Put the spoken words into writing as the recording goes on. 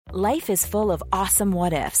Life is full of awesome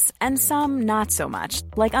what-ifs, and some not so much,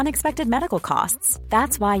 like unexpected medical costs.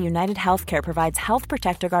 That's why United Healthcare provides Health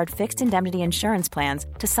Protector Guard fixed indemnity insurance plans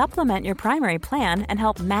to supplement your primary plan and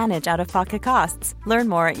help manage out-of-pocket costs. Learn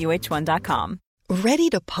more at uh1.com. Ready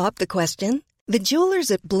to pop the question? The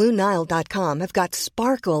jewelers at BlueNile.com have got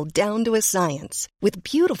sparkle down to a science with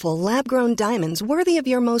beautiful lab-grown diamonds worthy of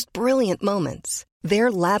your most brilliant moments.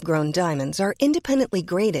 Their lab-grown diamonds are independently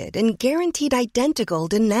graded and guaranteed identical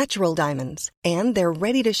to natural diamonds, and they're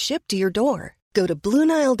ready to ship to your door. Go to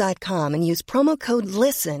BlueNile.com and use promo code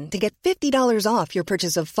LISTEN to get $50 off your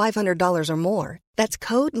purchase of $500 or more. That's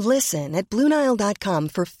code LISTEN at BlueNile.com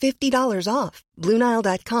for $50 off.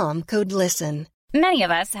 BlueNile.com, code LISTEN. Many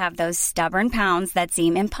of us have those stubborn pounds that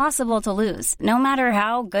seem impossible to lose, no matter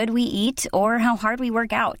how good we eat or how hard we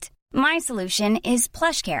work out. My solution is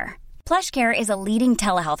PlushCare. PlushCare is a leading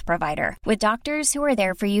telehealth provider with doctors who are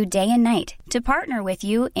there for you day and night to partner with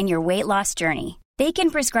you in your weight loss journey. They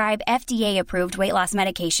can prescribe FDA-approved weight loss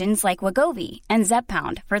medications like Wegovy and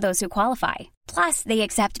Zepbound for those who qualify. Plus, they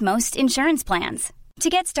accept most insurance plans. To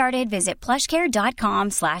get started, visit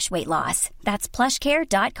plushcare.com/weightloss. That's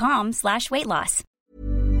plushcare.com/weightloss.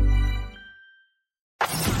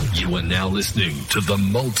 You are now listening to the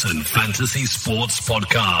Molten Fantasy Sports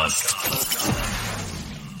Podcast.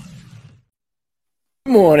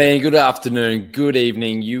 Good morning, good afternoon, good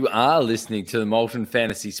evening. You are listening to the Molten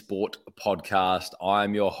Fantasy Sport Podcast. I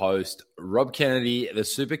am your host, Rob Kennedy, the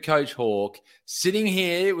SuperCoach Hawk, sitting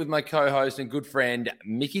here with my co-host and good friend,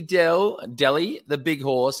 Mickey Delly, the big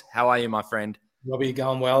horse. How are you, my friend? Robbie,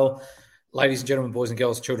 going well. Ladies and gentlemen, boys and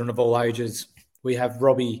girls, children of all ages, we have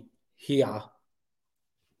Robbie here,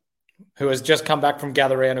 who has just come back from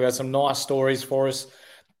Gather Round, who has some nice stories for us.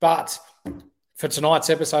 But for tonight's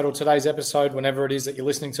episode or today's episode, whenever it is that you're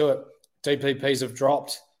listening to it, DPPs have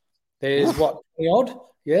dropped. There's what, 20 odd?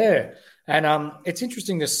 Yeah. And it's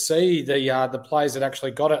interesting to see the players that actually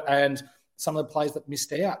got it and some of the players that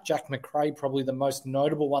missed out. Jack McRae, probably the most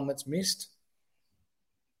notable one that's missed.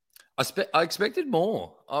 I expected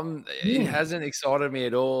more. It hasn't excited me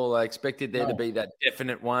at all. I expected there to be that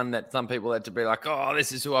definite one that some people had to be like, oh,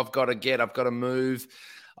 this is who I've got to get. I've got to move.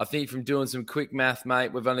 I think from doing some quick math,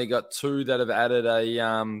 mate, we've only got two that have added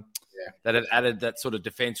that sort of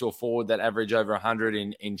defense or forward that average over 100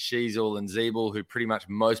 in Sheasel and Zeeble, who pretty much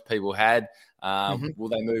most people had. Will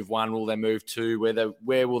they move one? Will they move two?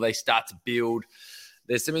 Where will they start to build?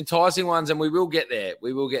 There's some enticing ones, and we will get there.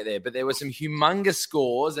 But there were some humongous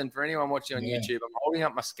scores, and for anyone watching on YouTube, I'm holding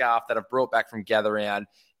up my scarf that I've brought back from Gather Round.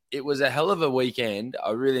 It was a hell of a weekend.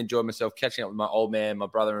 I really enjoyed myself catching up with my old man, my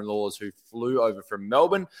brother-in-laws, who flew over from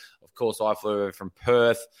Melbourne. Of course, I flew over from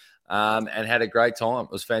Perth and had a great time.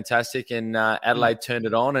 It was fantastic, and Adelaide turned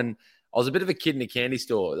it on, and I was a bit of a kid in a candy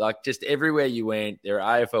store. Like, just everywhere you went, there were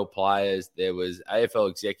AFL players, there was AFL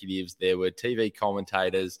executives, there were TV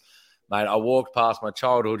commentators. Mate, I walked past my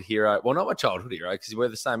childhood hero. Well, not my childhood hero, because we're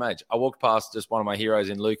the same age. I walked past just one of my heroes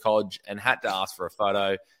in Luke Hodge and had to ask for a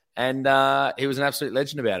photo. And he was an absolute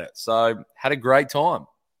legend about it. So had a great time.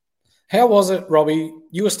 How was it, Robbie?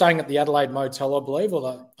 You were staying at the Adelaide Motel, I believe, or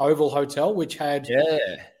the Oval Hotel, which had,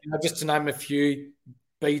 just to name a few,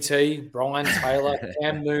 BT, Brian Taylor,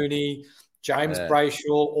 Cam Mooney, James Brayshaw,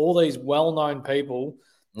 all these well-known people.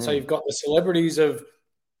 So you've got the celebrities of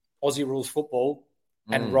Aussie Rules football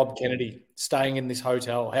and Rob Kennedy staying in this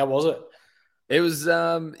hotel. How was it? It was,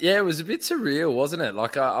 it was a bit surreal, wasn't it?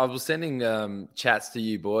 Like I was sending chats to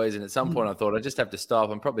you boys, and at some point I thought I just have to stop.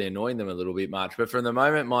 I'm probably annoying them a little bit much, but from the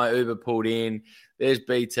moment my Uber pulled in, there's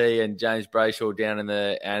BT and James Brayshaw down in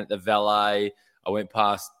the valet. I went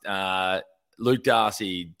past Luke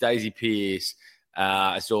Darcy, Daisy Pearce.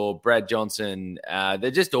 I saw Brad Johnson.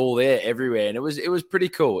 They're just all there everywhere, and it was pretty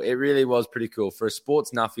cool. It really was pretty cool for a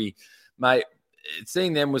sports nuffy, mate.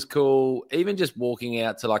 Seeing them was cool. Even just walking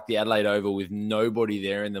out to like the Adelaide Oval with nobody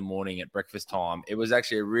there in the morning at breakfast time, it was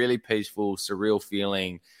actually a really peaceful, surreal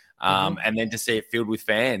feeling. And then to see it filled with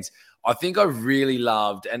fans, I think I really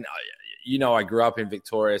loved. And I grew up in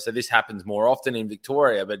Victoria, so this happens more often in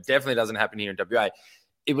Victoria, but definitely doesn't happen here in WA.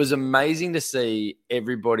 It was amazing to see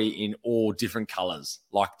everybody in all different colours,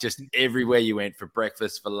 like just everywhere you went for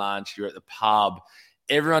breakfast, for lunch, you're at the pub.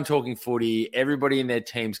 Everyone talking footy, everybody in their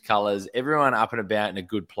team's colours, everyone up and about in a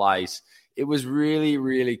good place. It was really,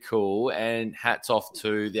 really cool, and hats off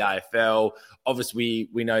to the AFL. Obviously,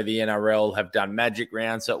 we know the NRL have done Magic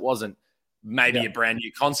Round, so it wasn't maybe a brand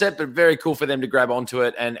new concept, but very cool for them to grab onto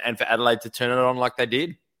it and for Adelaide to turn it on like they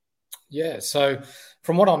did. Yeah, so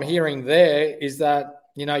from what I'm hearing there is that,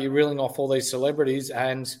 you're reeling off all these celebrities,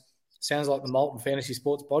 and sounds like the Molten Fantasy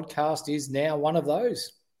Sports Podcast is now one of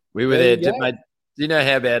those. We were there, mate. Do you know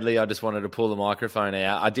how badly I just wanted to pull the microphone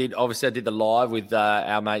out? I did the live with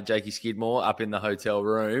our mate Jakey Skidmore up in the hotel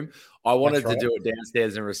room. I wanted to do it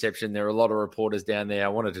downstairs in reception. There were a lot of reporters down there. I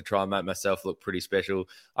wanted to try and make myself look pretty special.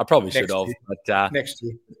 I probably should have, but next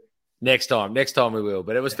year. Next time we will.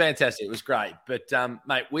 But it was fantastic. It was great. But,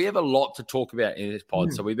 mate, we have a lot to talk about in this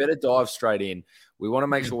pod, so we better dive straight in. We want to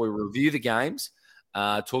make sure we review the games,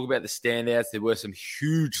 talk about the standouts. There were some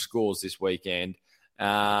huge scores this weekend.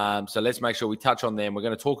 So let's make sure we touch on them. We're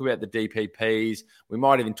going to talk about the DPPs. We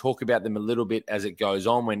might even talk about them a little bit as it goes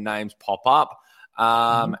on when names pop up.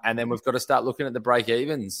 And then we've got to start looking at the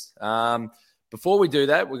break-evens. Before we do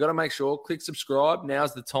that, we've got to make sure, click subscribe.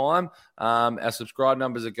 Now's the time. Our subscribe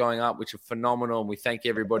numbers are going up, which are phenomenal, and we thank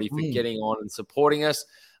everybody for getting on and supporting us.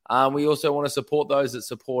 We also want to support those that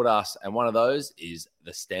support us, and one of those is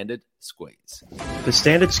the Standard Squeeze. The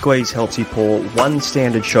Standard Squeeze helps you pour one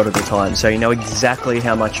standard shot at a time, so you know exactly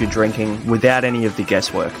how much you're drinking without any of the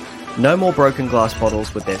guesswork. No more broken glass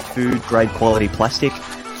bottles with their food-grade quality plastic.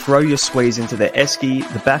 Throw your squeeze into the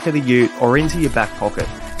esky, the back of the ute, or into your back pocket.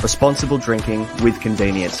 Responsible drinking with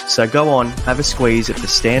convenience. So go on, have a squeeze at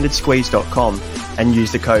thestandardsqueeze.com and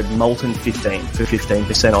use the code MOLTON15 for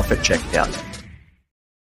 15% off at checkout.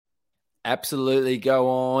 Absolutely. Go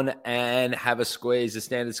on and have a squeeze, the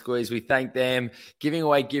Standard Squeeze. We thank them. Giving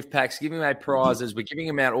away gift packs, giving away prizes. We're giving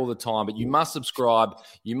them out all the time, but you must subscribe.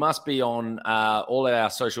 You must be on all of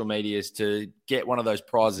our social medias to get one of those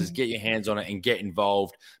prizes, get your hands on it and get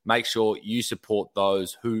involved. Make sure you support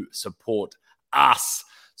those who support us.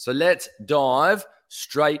 So let's dive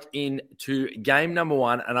straight into game number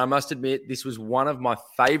one. And I must admit, this was one of my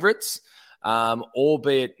favorites,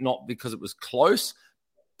 albeit not because it was close,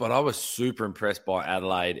 but I was super impressed by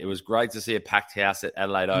Adelaide. It was great to see a packed house at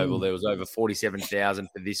Adelaide Oval. There was over 47,000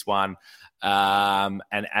 for this one. And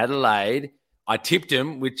Adelaide, I tipped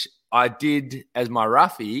them, which I did as my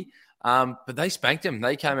roughie, but they spanked them.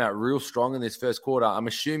 They came out real strong in this first quarter. I'm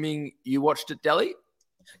assuming you watched it, Delly?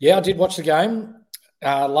 Yeah, I did watch the game.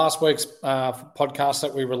 Last week's podcast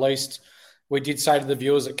that we released, we did say to the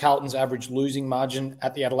viewers that Carlton's average losing margin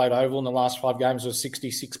at the Adelaide Oval in the last 5 games was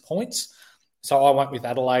 66 points. So I went with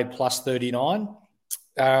Adelaide plus 39.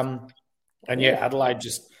 And yeah, Adelaide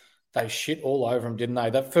they shit all over them, didn't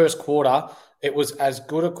they? That first quarter, it was as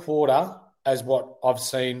good a quarter as what I've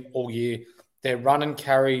seen all year. Their run and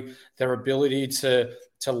carry, their ability to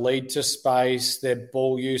lead to space, their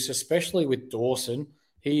ball use, especially with Dawson.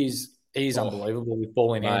 He's unbelievable with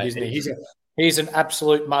ball in hand, isn't he? He's an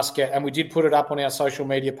absolute must-get. And we did put it up on our social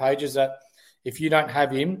media pages that if you don't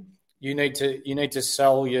have him, you need to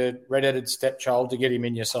sell your red-headed stepchild to get him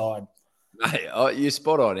in your side. Mate, you're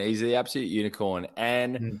spot on. He's the absolute unicorn.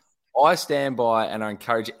 And I stand by and I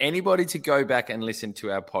encourage anybody to go back and listen to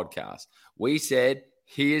our podcast. We said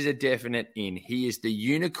he is a definite in. He is the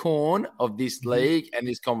unicorn of this league and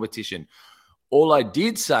this competition. All I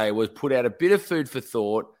did say was put out a bit of food for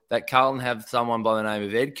thought that Carlton have someone by the name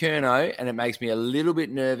of Ed Curnow, and it makes me a little bit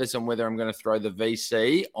nervous on whether I'm going to throw the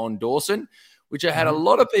VC on Dawson, which I had a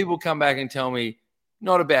lot of people come back and tell me,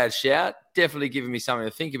 not a bad shout, definitely giving me something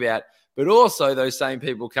to think about, but also those same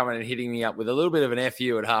people coming and hitting me up with a little bit of an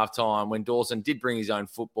FU at halftime when Dawson did bring his own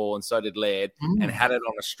football and so did Laird and had it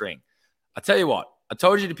on a string. I tell you what, I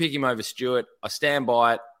told you to pick him over Stewart. I stand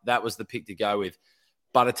by it. That was the pick to go with.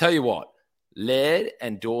 But I tell you what, Laird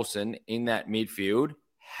and Dawson in that midfield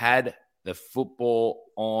had the football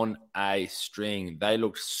on a string. They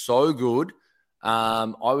looked so good. I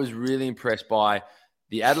was really impressed by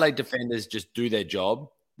the Adelaide defenders just do their job.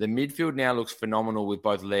 The midfield now looks phenomenal with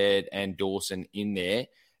both Laird and Dawson in there.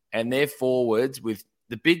 And their forwards with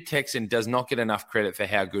the big Texan does not get enough credit for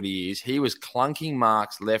how good he is. He was clunking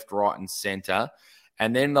marks left, right, and centre.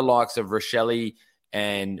 And then the likes of Rochelle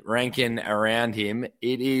and Rankin around him.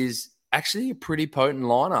 It is actually a pretty potent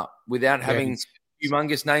lineup without having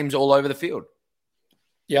humongous names all over the field.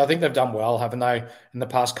 Yeah, I think they've done well, haven't they, in the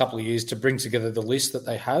past couple of years to bring together the list that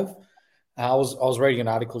they have. I was reading an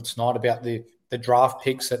article tonight about the draft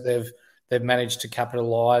picks that they've managed to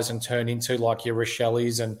capitalise and turn into, like your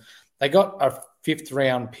Rochelle's, and they got a 5th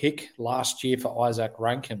round pick last year for Isaac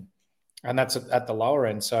Rankin, and that's at the lower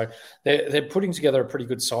end. So they're putting together a pretty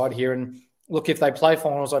good side here. And look, if they play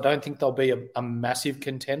finals, I don't think they'll be a massive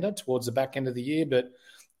contender towards the back end of the year, but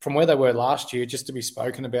from where they were last year, just to be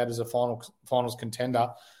spoken about as a finals contender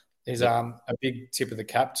is a big tip of the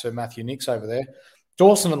cap to Matthew Nicks over there.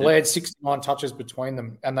 Dawson and Laird, 69 touches between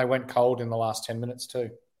them, and they went cold in the last 10 minutes too.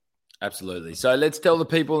 Absolutely. So let's tell the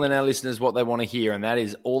people and our listeners what they want to hear, and that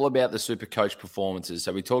is all about the SuperCoach performances.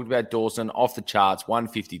 So we talked about Dawson off the charts,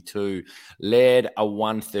 152, led a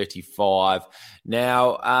 135.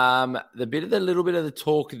 Now, the little bit of the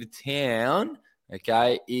talk of the town,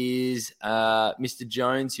 okay, is Mr.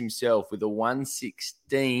 Jones himself with a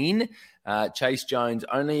 116. Chase Jones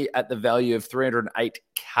only at the value of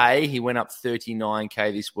 308K. He went up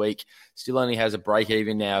 39K this week. Still only has a break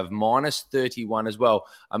even now of minus 31 as well.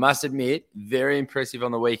 I must admit, very impressive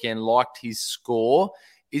on the weekend. Liked his score.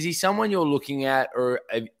 Is he someone you're looking at, or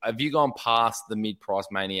have you gone past the mid-price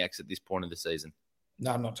maniacs at this point of the season?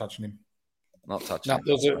 No, I'm not touching him. Not touching him.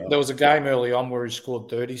 There was a game early on where he scored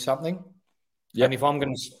 30-something. Yep. And if I'm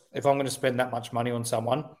going to spend that much money on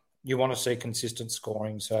someone, you want to see consistent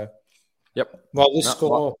scoring. So, yep. Well,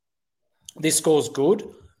 this score's good,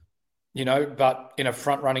 but in a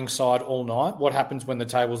front-running side all night, what happens when the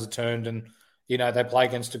tables are turned and, they play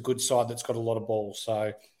against a good side that's got a lot of balls?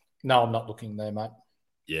 So, no, I'm not looking there, mate.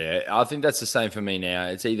 Yeah, I think that's the same for me now.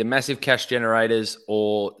 It's either massive cash generators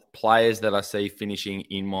or players that I see finishing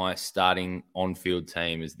in my starting on-field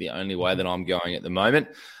team is the only way that I'm going at the moment.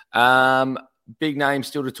 Big name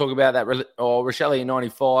still to talk about that. Rochelle at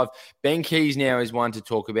 95. Ben Keys now is one to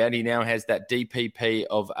talk about. He now has that DPP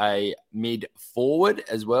of a mid-forward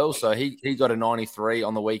as well. So he got a 93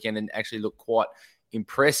 on the weekend and actually looked quite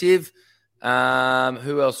impressive. Who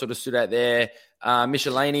else sort of stood out there?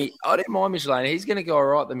 Michelini. I don't mind Michelini. He's going to go all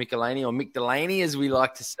right, the Michelini, or Mick Delaney, as we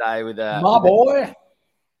like to say. Boy.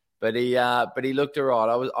 But he looked all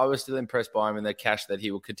right. I was still impressed by him and the cash that he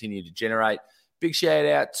will continue to generate. Big shout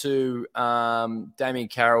out to Damien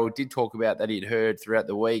Carroll. Did talk about that he'd heard throughout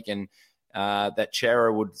the week and that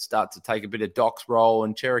Chera would start to take a bit of Doc's role.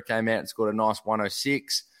 And Chera came out and scored a nice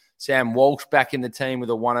 106. Sam Walsh back in the team with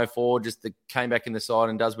a 104, came back in the side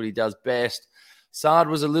and does what he does best. Sard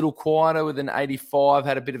was a little quieter with an 85,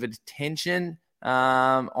 had a bit of a detention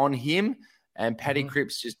on him. And Paddy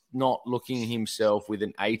Cripps just not looking himself with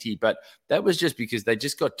an 80. But that was just because they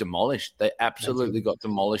just got demolished. They absolutely got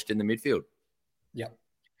demolished in the midfield.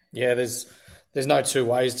 Yeah, there's no two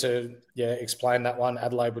ways to explain that one.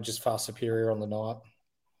 Adelaide were just far superior on the night.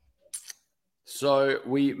 So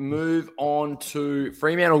we move on to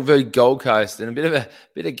Fremantle v Gold Coast, and a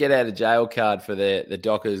bit of get out of jail card for the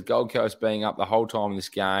Dockers. Gold Coast being up the whole time in this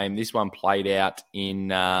game. This one played out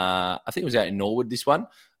in I think it was out in Norwood. This one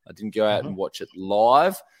I didn't go out and watch it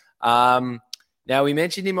live. Now, we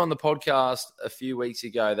mentioned him on the podcast a few weeks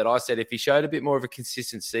ago that I said if he showed a bit more of a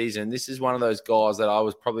consistent season, this is one of those guys that I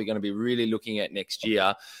was probably going to be really looking at next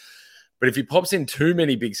year. But if he pops in too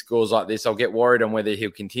many big scores like this, I'll get worried on whether he'll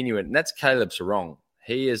continue it. And that's Caleb Sarong.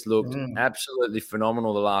 He has looked absolutely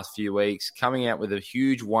phenomenal the last few weeks, coming out with a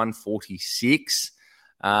huge 146.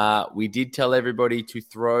 We did tell everybody to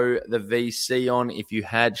throw the VC on if you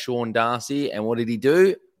had Sean Darcy. And what did he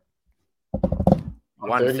do?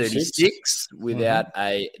 136 without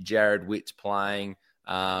a Jared Witts playing.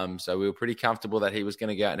 So we were pretty comfortable that he was going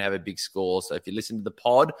to go out and have a big score. So if you listen to the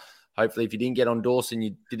pod, hopefully if you didn't get on Dawson,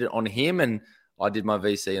 you did it on him. And I did my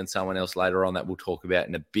VC on someone else later on that we'll talk about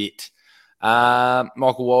in a bit.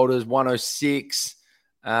 Michael Walters, 106.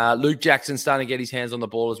 Luke Jackson starting to get his hands on the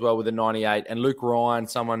ball as well with a 98. And Luke Ryan,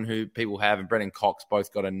 someone who people have, and Brennan Cox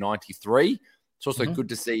both got a 93. It's also good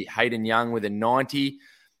to see Hayden Young with a 90.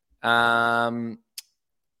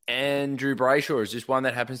 Andrew Brayshaw is just one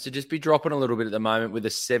that happens to just be dropping a little bit at the moment with a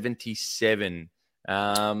 77.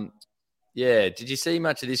 Did you see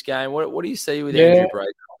much of this game? What do you see with Andrew Brayshaw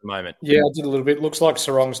at the moment? Yeah, I did a little bit. Looks like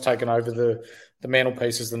Sarong's taken over the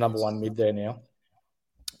mantelpiece as the number one mid there now.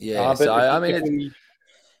 Yeah,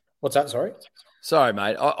 what's that, sorry? Sorry,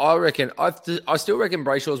 mate. I still reckon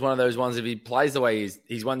Brayshaw's one of those ones, if he plays the way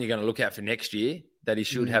he's one you're going to look at for next year, that he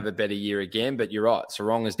should have a better year again. But you're right.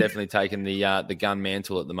 Sarong has definitely taken the gun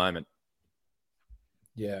mantle at the moment.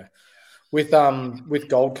 Yeah. With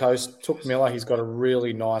Gold Coast, Took Miller, he's got a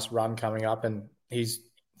really nice run coming up, and he's,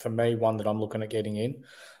 for me, one that I'm looking at getting in.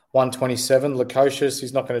 127, Lukosius,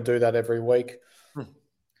 he's not going to do that every week.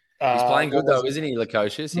 He's playing good though, isn't he,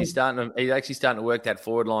 Lukosius? He's actually starting to work that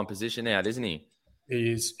forward line position out, isn't he?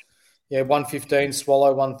 He is. Yeah, 115,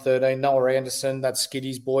 Swallow, 113. Noah Anderson, that's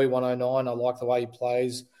Skiddy's boy, 109. I like the way he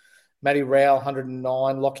plays. Matty Rowell,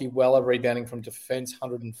 109. Lockie Weller, rebounding from defence,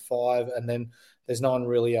 105. And then there's no one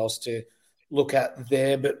really else to look at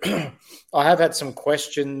there. But I have had some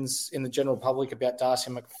questions in the general public about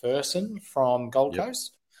Darcy McPherson from Gold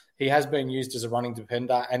Coast. He has been used as a running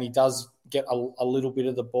defender, and he does get a little bit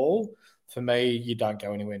of the ball. For me, you don't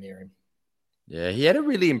go anywhere near him. Yeah, he had a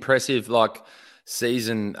really impressive,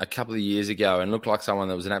 season a couple of years ago and looked like someone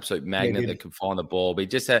that was an absolute magnet that could find the ball. But he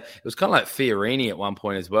just had, it was kind of like Fiorini at one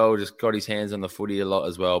point as well, just got his hands on the footy a lot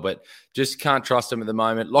as well, but just can't trust him at the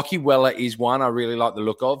moment. Lockie Weller is one I really like the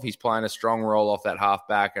look of. He's playing a strong role off that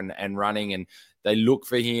halfback and running, and they look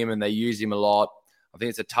for him and they use him a lot. I think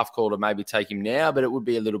it's a tough call to maybe take him now, but it would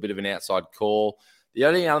be a little bit of an outside call. The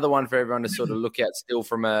only other one for everyone to sort of look at still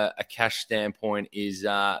from a cash standpoint is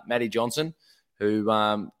Matty Johnson, who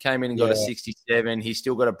came in and got a 67. He's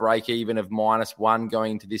still got a break even of -1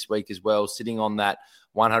 going into this week as well, sitting on that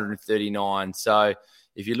 139. So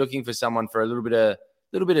if you're looking for someone for a little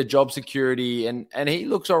bit of job security, and he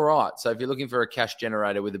looks all right. So if you're looking for a cash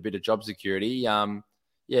generator with a bit of job security,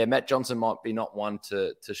 Matt Johnson might be not one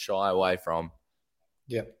to shy away from.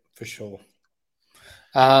 Yeah, for sure.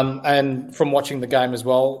 And from watching the game as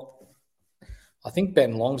well, I think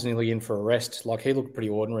Ben Long's nearly in for a rest. Like, he looked pretty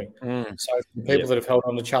ordinary. So for people that have held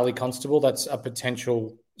on to Charlie Constable, that's a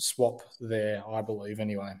potential swap there, I believe,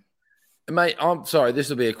 anyway. Mate, I'm sorry, this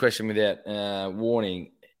will be a question without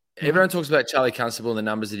warning. Everyone talks about Charlie Constable and the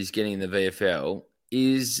numbers that he's getting in the VFL.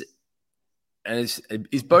 Is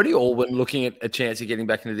Bodie Alwyn looking at a chance of getting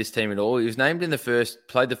back into this team at all? He was named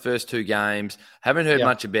played the first 2 games. Haven't heard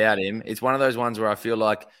much about him. It's one of those ones where I feel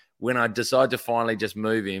like when I decide to finally just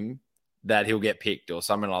move him, that he'll get picked or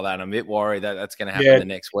something like that. I'm a bit worried that that's going to happen the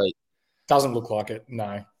next week. Doesn't look like it,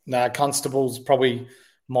 no. No, Constable's probably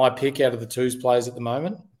my pick out of the twos players at the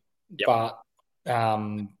moment. But,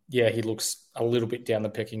 he looks a little bit down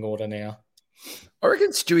the pecking order now. I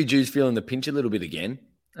reckon Stewie Jew's feeling the pinch a little bit again.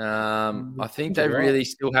 I think they really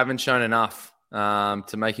still haven't shown enough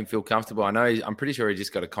to make him feel comfortable. I'm pretty sure he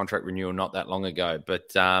just got a contract renewal not that long ago.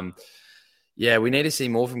 But, we need to see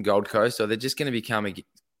more from Gold Coast, or they're just going to become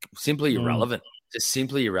simply irrelevant. Just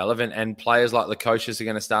simply irrelevant. And players like the coaches are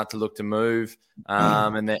going to start to look to move,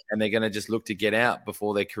 and they're going to just look to get out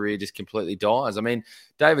before their career just completely dies. I mean,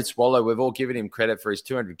 David Swallow, we've all given him credit for his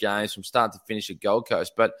 200 games from start to finish at Gold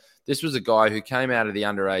Coast, but this was a guy who came out of the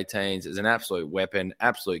under-18s as an absolute weapon,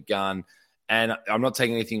 absolute gun, and I'm not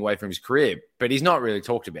taking anything away from his career, but he's not really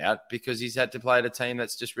talked about because he's had to play at a team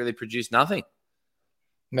that's just really produced nothing.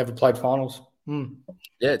 Never played finals.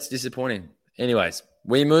 Yeah, it's disappointing. Anyways,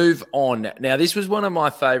 we move on. Now, this was one of my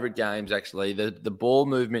favourite games, actually. The ball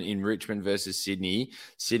movement in Richmond versus Sydney,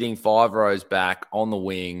 sitting 5 rows back on the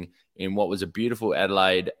wing in what was a beautiful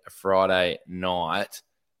Adelaide Friday night.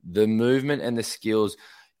 The movement and the skills,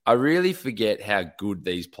 I really forget how good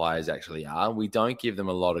these players actually are. We don't give them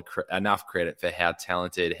enough credit for how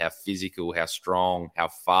talented, how physical, how strong, how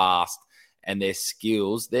fast, and their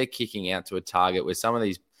skills. They're kicking out to a target where some of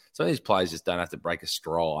these players just don't have to break a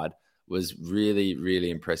stride. Was really, really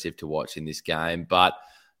impressive to watch in this game. But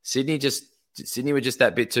Sydney were just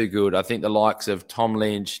that bit too good. I think the likes of Tom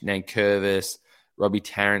Lynch, Nankervis, Robbie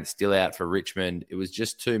Tarrant still out for Richmond. It was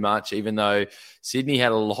just too much, even though Sydney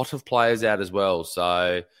had a lot of players out as well.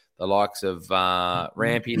 So the likes of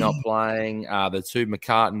Rampy not playing, the 2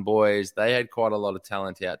 McCartan boys, they had quite a lot of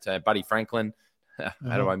talent out too. Buddy Franklin,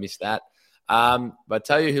 how do I miss that? But I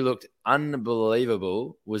tell you who looked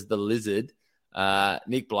unbelievable was the Lizard.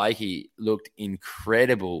 Nick Blakey looked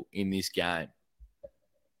incredible in this game.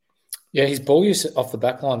 Yeah, his ball use off the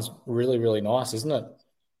back line's really, really nice, isn't it?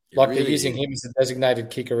 Like really they're using him as a designated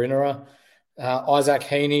kicker-innerer. Isaac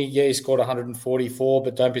Heaney, he scored 144,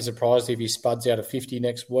 but don't be surprised if he spuds out of 50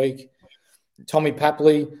 next week. Tommy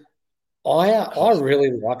Papley, I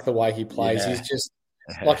really like the way he plays. He's just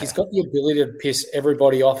like he's got the ability to piss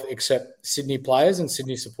everybody off except Sydney players and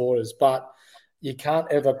Sydney supporters, but you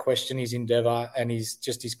can't ever question his endeavour and his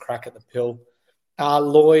crack at the pill.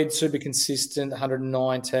 Lloyd, super consistent,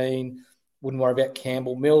 119. Wouldn't worry about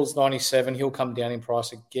Campbell. Mills, 97. He'll come down in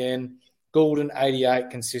price again. Goulden, 88,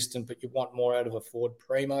 consistent, but you want more out of a Ford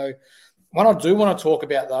Primo. One I do want to talk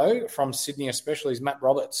about, though, from Sydney especially, is Matt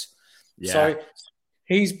Roberts. Yeah. So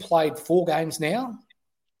he's played 4 games now.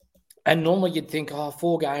 And normally you'd think,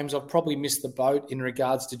 4 games, I've probably missed the boat in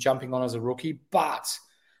regards to jumping on as a rookie. But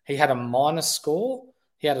he had a minus score.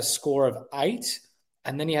 He had a score of 8,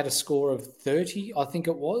 and then he had a score of 30, I think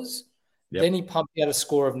it was. Yep. Then he pumped out a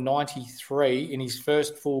score of 93 in his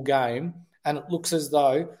first full game, and it looks as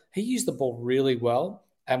though he used the ball really well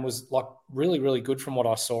and was like really, really good from what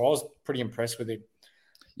I saw. I was pretty impressed with him.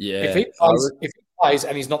 Yeah. If he plays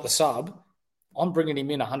and he's not the sub, I'm bringing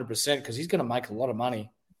him in 100% because he's going to make a lot of money.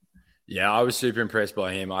 Yeah, I was super impressed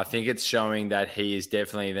by him. I think it's showing that he is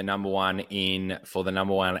definitely the number one in for the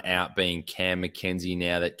number one out being Cam McKenzie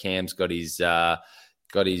now that Cam's got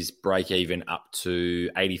his break even up to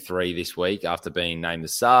 83 this week after being named the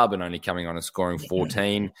sub and only coming on and scoring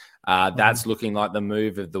 14. That's looking like the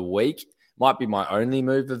move of the week. might be my only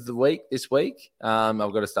move of the week this week. I've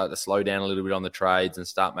got to start to slow down a little bit on the trades and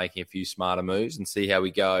start making a few smarter moves and see how we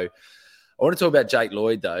go. I want to talk about Jake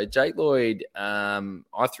Lloyd, though. Jake Lloyd,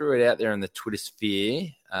 I threw it out there in the Twitter sphere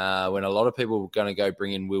when a lot of people were going to go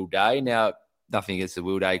bring in Will Day. Now, nothing against the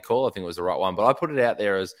Will Day call. I think it was the right one. But I put it out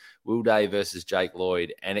there as Will Day versus Jake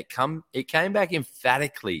Lloyd. And it came back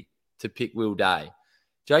emphatically to pick Will Day.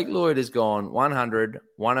 Jake Lloyd has gone 100,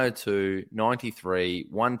 102, 93,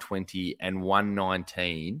 120, and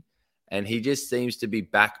 119. And he just seems to be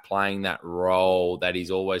back playing that role that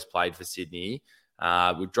he's always played for Sydney.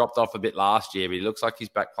 We dropped off a bit last year, but he looks like he's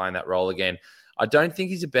back playing that role again. I don't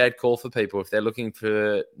think he's a bad call for people if they're looking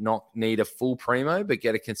for not need a full primo, but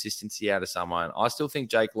get a consistency out of someone. I still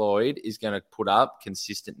think Jake Lloyd is going to put up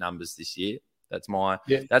consistent numbers this year. That's my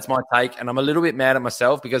take. And I'm a little bit mad at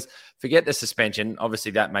myself because forget the suspension.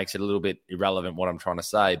 Obviously, that makes it a little bit irrelevant what I'm trying to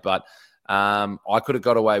say. But I could have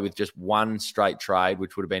got away with just one straight trade,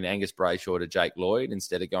 which would have been Angus Brayshaw to Jake Lloyd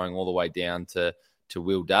instead of going all the way down to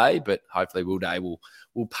Will Day. But hopefully Will Day will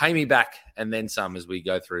pay me back and then some as we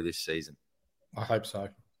go through this season. I hope so.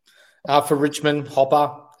 For Richmond,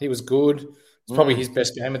 Hopper, he was good. It's probably his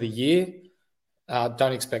best game of the year.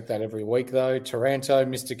 Don't expect that every week, though. Taranto,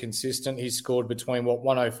 Mr. Consistent. He's scored between,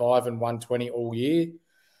 105 and 120 all year.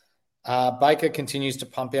 Baker continues to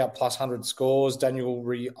pump out plus 100 scores. Daniel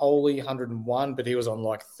Rioli, 101, but he was on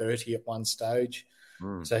like 30 at one stage.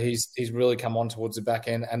 So he's really come on towards the back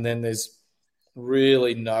end. And then there's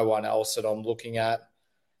really no one else that I'm looking at.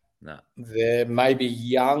 No. There may be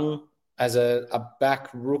Young as a back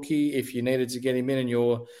rookie if you needed to get him in and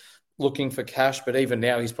you're looking for cash, but even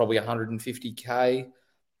now he's probably 150K.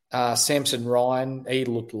 Samson Ryan, he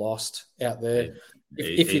looked lost out there.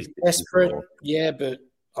 If you're desperate,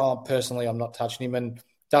 but personally, I'm not touching him. And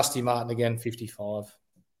Dusty Martin again, 55.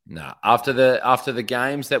 No, after the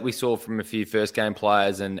games that we saw from a few first game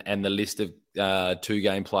players and the list of 2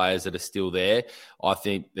 game players that are still there, I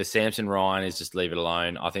think the Samson Ryan is just leave it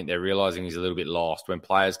alone. I think they're realising he's a little bit lost. When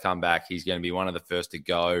players come back, he's going to be one of the first to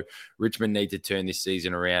go. Richmond need to turn this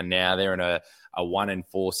season around now. They're in a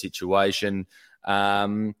 1-4 situation.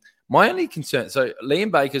 My only concern, so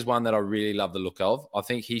Liam Baker's one that I really love the look of. I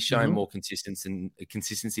think he's shown more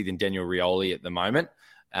consistency than Daniel Rioli at the moment.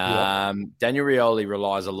 Daniel Rioli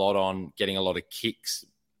relies a lot on getting a lot of kicks,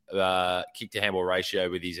 kick to handball ratio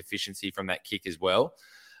with his efficiency from that kick as well.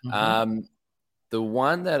 The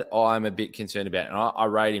one that I'm a bit concerned about, and I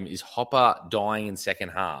rate him, is Hopper dying in second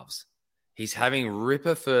halves. He's having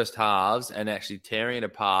ripper first halves and actually tearing it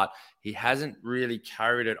apart. He hasn't really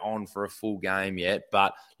carried it on for a full game yet.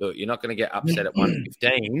 But look, you're not going to get upset at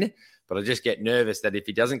 115. But I just get nervous that if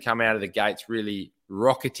he doesn't come out of the gates really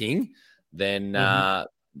rocketing, then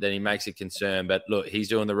he makes a concern. But look, he's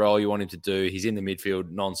doing the role you want him to do. He's in the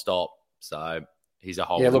midfield nonstop. So he's a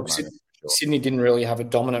whole. Yeah, look, Sydney didn't really have a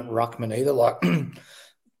dominant ruckman either. Like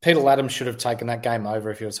Peter Laddams should have taken that game over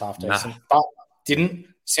if he was half decent, but didn't.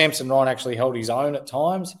 Samson Ryan actually held his own at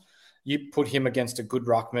times. You put him against a good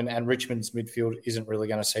ruckman, and Richmond's midfield isn't really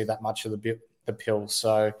going to see that much of the pill.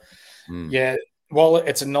 So, while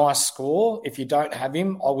it's a nice score, if you don't have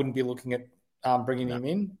him, I wouldn't be looking at bringing him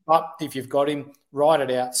in. But if you've got him, ride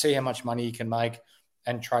it out, see how much money you can make,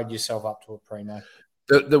 and trade yourself up to a primo.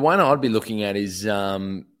 The one I'd be looking at is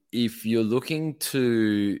if you're looking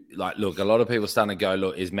to, look, a lot of people are starting to go,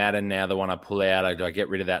 look, is Madden now the one I pull out? Do I get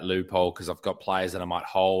rid of that loophole because I've got players that I might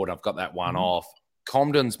hold? I've got that one off.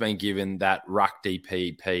 Comden's been given that ruck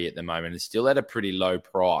DPP at the moment. It's still at a pretty low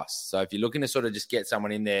price. So if you're looking to sort of just get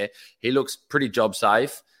someone in there, he looks pretty job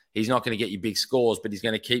safe. He's not going to get you big scores, but he's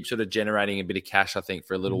going to keep sort of generating a bit of cash, I think,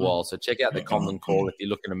 for a little while. So check out the Comden call if you're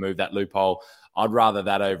looking to move that loophole. I'd rather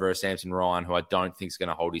that over a Samson Ryan, who I don't think is going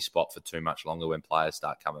to hold his spot for too much longer when players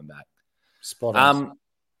start coming back. Spot on.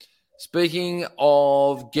 Speaking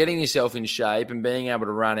of getting yourself in shape and being able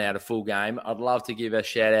to run out a full game, I'd love to give a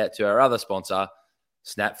shout out to our other sponsor,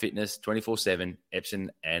 Snap Fitness 24/7, Epsom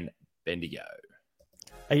and Bendigo.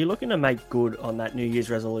 Are you looking to make good on that New Year's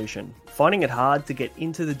resolution? Finding it hard to get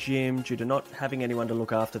into the gym due to not having anyone to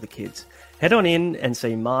look after the kids? Head on in and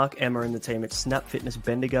see Mark, Emma and the team at Snap Fitness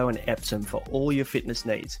Bendigo and Epsom for all your fitness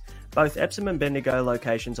needs. Both Epsom and Bendigo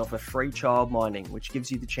locations offer free child minding, which gives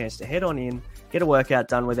you the chance to head on in, get a workout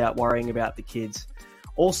done without worrying about the kids.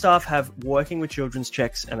 All staff have working with children's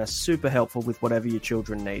checks and are super helpful with whatever your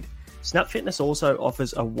children need. Snap Fitness also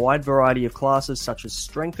offers a wide variety of classes such as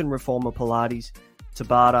strength and reformer Pilates,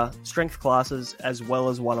 Tabata, strength classes, as well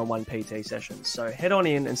as one-on-one PT sessions. So head on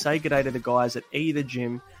in and say good day to the guys at either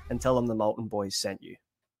gym and tell them the Molten Boys sent you.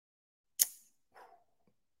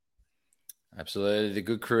 Absolutely. The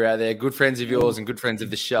good crew out there, good friends of yours and good friends of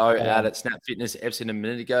the show out at Snap Fitness Epsom a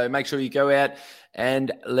minute ago. Make sure you go out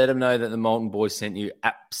and let them know that the Molten Boys sent you.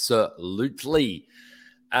 Absolutely.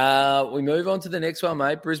 We move on to the next one,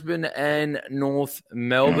 mate. Brisbane and North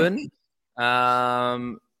Melbourne.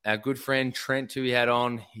 Our good friend Trent, who we had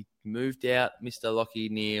on, he moved out Mr. Lockie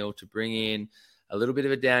Neal to bring in a little bit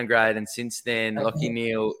of a downgrade. And since then, Lockie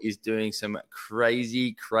Neal is doing some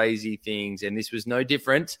crazy, crazy things. And this was no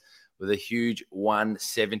different with a huge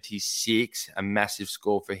 176, a massive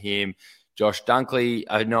score for him. Josh Dunkley,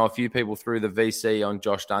 I know a few people threw the VC on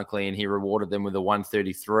Josh Dunkley and he rewarded them with a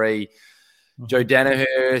 133. Joe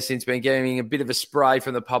Danaher, since been getting a bit of a spray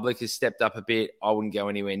from the public, has stepped up a bit. I wouldn't go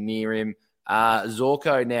anywhere near him.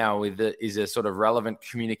 Zorko now is a sort of relevant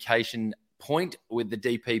communication point with the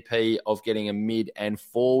DPP of getting a mid and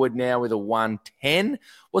forward now with a 110.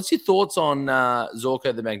 What's your thoughts on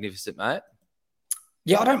Zorko the Magnificent, mate?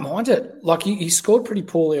 Yeah, I don't mind it. Like, he scored pretty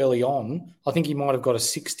poorly early on. I think he might have got a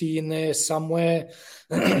 60 in there somewhere.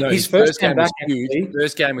 No, his first game was huge.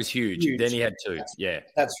 First game was huge. Then he had two. Yeah.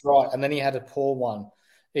 That's right. And then he had a poor one.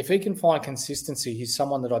 If he can find consistency, he's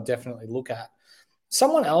someone that I definitely look at.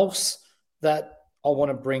 Someone else that I want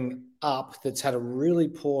to bring up that's had a really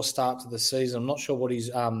poor start to the season. I'm not sure what his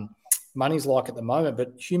money's like at the moment,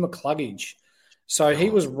 but Hugh McCluggage. So he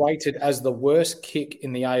was rated as the worst kick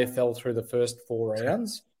in the AFL through the first 4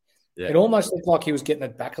 rounds. Yeah. It almost looked like he was getting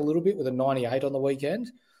it back a little bit with a 98 on the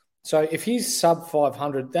weekend. So if he's sub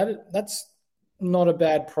 500, that's not a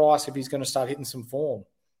bad price if he's going to start hitting some form.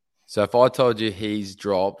 So if I told you he's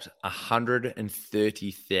dropped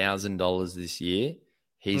 $130,000 this year,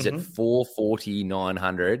 he's at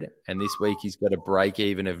 440,900, and this week he's got a break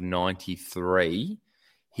even of 93.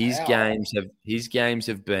 His games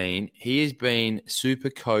have been, he has been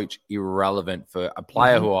SuperCoach irrelevant for a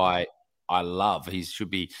player who I love. He should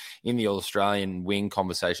be in the All-Australian wing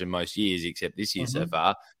conversation most years, except this year so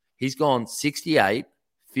far. He's gone 68,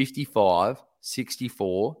 55,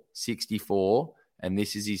 64, 64, and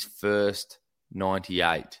this is his first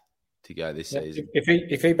 98 to go this season.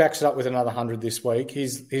 If he backs it up with another 100 this week,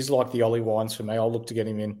 he's like the Ollie Wines for me. I'll look to get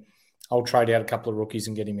him in. I'll trade out a couple of rookies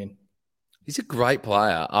and get him in. He's a great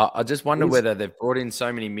player. I just wonder whether they've brought in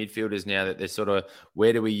so many midfielders now that they're sort of,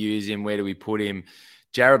 where do we use him? Where do we put him?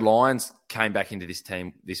 Jared Lyons came back into this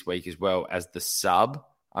team this week as well as the sub.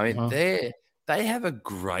 I mean, they have a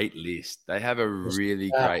great list. They have a really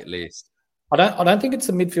great list. I don't think it's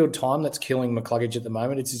the midfield time that's killing McCluggage at the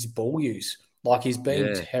moment. It's his ball use. Like, he's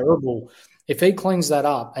been terrible. If he cleans that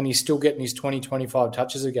up and he's still getting his 20, 25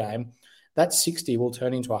 touches a game, that 60 will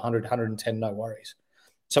turn into 100, 110, no worries.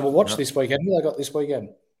 So we'll watch this weekend. Who they got this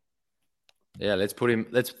weekend? Yeah, let's put him.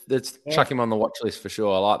 Let's chuck him on the watch list for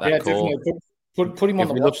sure. I like that call. Definitely. Put him on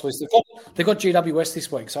the watch list. They've got GWS this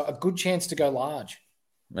week, so a good chance to go large.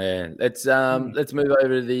 Man, let's move over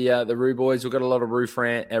to the Roo boys. We've got a lot of Roo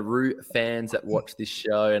fans that watch this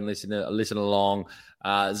show and listen along.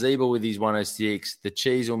 Zebel with his 106, the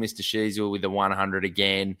Cheezel, Mr. Cheezel with the 100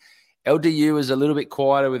 again. LDU is a little bit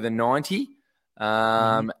quieter with a 90.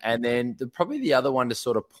 And then probably the other one to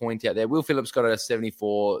sort of point out there, Will Phillips got a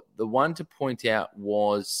 74. The one to point out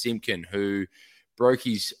was Simpkin, who broke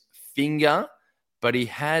his finger, but he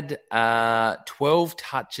had 12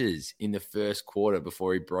 touches in the first quarter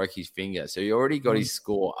before he broke his finger. So he already got his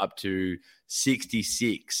score up to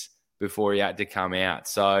 66 before he had to come out.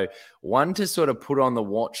 So one to sort of put on the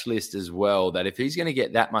watch list as well, that if he's going to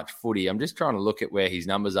get that much footy, I'm just trying to look at where his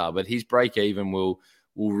numbers are, but his break even will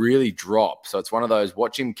really drop. So it's one of those,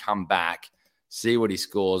 watch him come back, see what he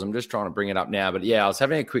scores. I'm just trying to bring it up now. But yeah, I was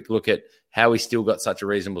having a quick look at how he still got such a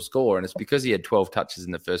reasonable score, and it's because he had 12 touches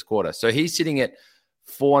in the first quarter. So he's sitting at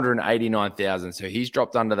 489,000. So he's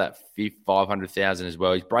dropped under that 500,000 as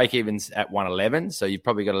well. His break even's at 111. So you've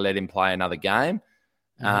probably got to let him play another game.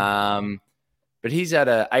 But he's at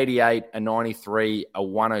a 88, a 93, a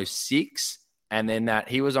 106. And then that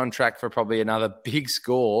he was on track for probably another big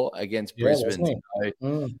score against Brisbane. So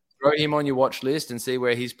throw him on your watch list and see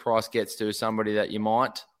where his price gets to, somebody that you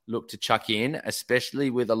might look to chuck in, especially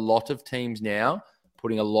with a lot of teams now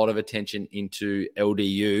putting a lot of attention into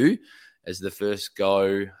LDU as the first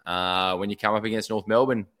go when you come up against North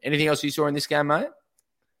Melbourne. Anything else you saw in this game, mate?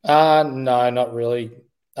 No, not really.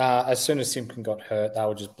 As soon as Simpkin got hurt, they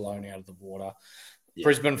were just blown out of the water. Yeah.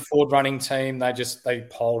 Brisbane forward running team, they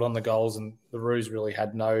polled on the goals, and the Roos really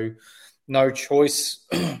had no choice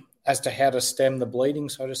as to how to stem the bleeding,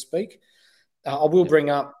 so to speak. I will bring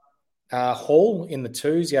up Hall in the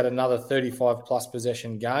twos. He had another 35-plus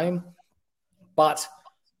possession game, but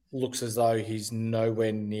looks as though he's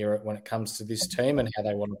nowhere near it when it comes to this team and how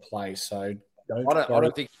they want to play. So I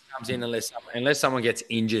don't think he comes in unless someone gets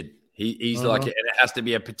injured. He's like, and it has to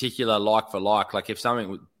be a particular like for like. Like if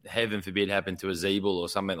something, heaven forbid, happened to a Zeeble or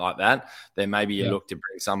something like that, then maybe you look to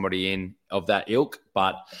bring somebody in of that ilk.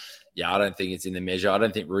 But yeah, I don't think it's in the measure. I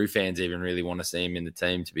don't think Roo fans even really want to see him in the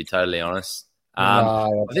team, to be totally honest. I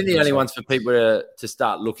think the only ones for people to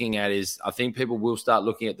start looking at is, I think people will start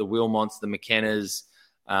looking at the Wilmots, the McKennas,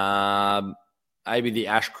 maybe the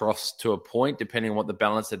Ashcrofts to a point, depending on what the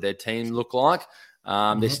balance of their team look like.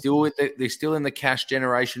 They're still in the cash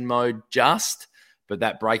generation mode, but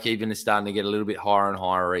that break even is starting to get a little bit higher and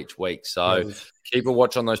higher each week. So keep a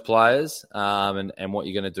watch on those players and what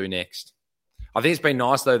you're going to do next. I think it's been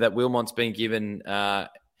nice though that Wilmot's been given.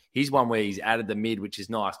 He's one where he's added the mid, which is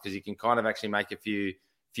nice because he can kind of actually make a few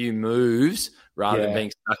moves rather than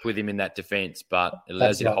being stuck with him in that defense. But it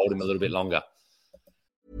allows you to hold him a little bit longer.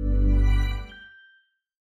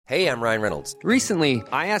 Hey, I'm Ryan Reynolds. Recently,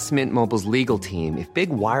 I asked Mint Mobile's legal team if big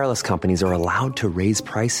wireless companies are allowed to raise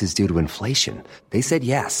prices due to inflation. They said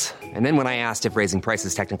yes. And then when I asked if raising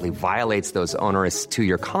prices technically violates those onerous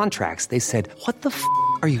 2-year contracts, they said, "What the f***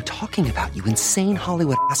 are you talking about, you insane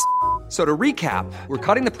Hollywood ass?" So to recap, we're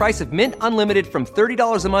cutting the price of Mint Unlimited from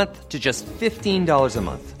 $30 a month to just $15 a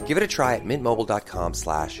month. Give it a try at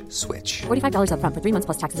mintmobile.com/switch. $45 up front for 3 months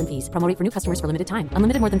plus taxes and fees. Promo rate for new customers for limited time.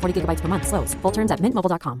 Unlimited more than 40 gigabytes per month. Slows full terms at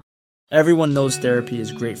mintmobile.com. Everyone knows therapy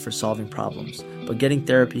is great for solving problems, but getting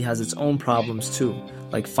therapy has its own problems too,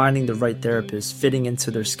 like finding the right therapist, fitting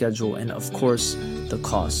into their schedule, and of course, the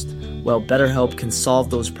cost. Well, BetterHelp can solve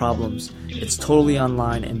those problems. It's totally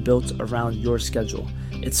online and built around your schedule.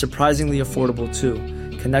 It's surprisingly affordable too.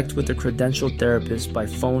 Connect with a credentialed therapist by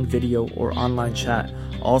phone, video, or online chat,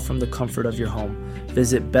 all from the comfort of your home.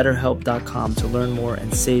 Visit BetterHelp.com to learn more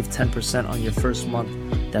and save 10% on your first month.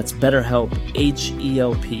 That's BetterHelp,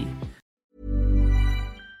 H-E-L-P.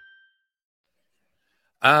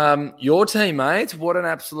 Your teammates, what an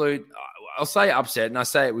absolute, I'll say upset, and I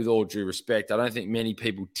say it with all due respect. I don't think many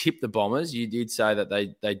people tip the Bombers. You did say that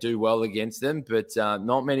they do well against them, but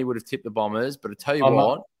not many would have tipped the Bombers. But I tell you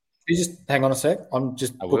what. You just hang on a sec. I'm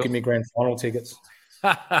just booking me grand final tickets.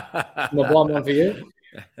 I'm a blind one for you.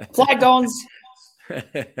 Flag Dons.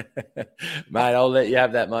 Mate, I'll let you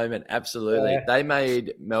have that moment. Absolutely. Yeah. They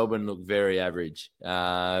made Melbourne look very average.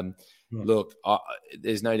 Look,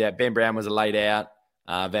 there's no doubt Ben Brown was laid out.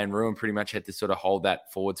 Van Ruin pretty much had to sort of hold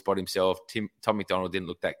that forward spot himself. Tom McDonald didn't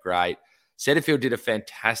look that great. Setterfield did a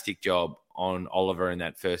fantastic job on Oliver in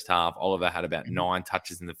that first half. Oliver had about 9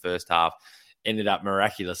 touches in the first half. Ended up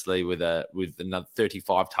miraculously with another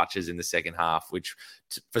 35 touches in the second half, which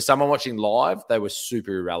for someone watching live, they were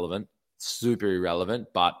super irrelevant.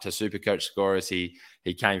 But to SuperCoach scorers, he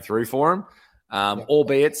came through for him.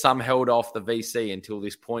 Albeit some held off the VC until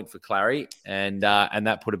this point for Clary, and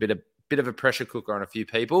that put a bit of a pressure cooker on a few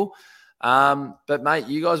people. But mate,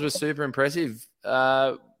 you guys were super impressive.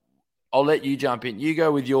 I'll let you jump in. You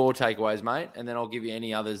go with your takeaways, mate, and then I'll give you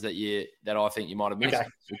any others that I think you might have missed. Okay.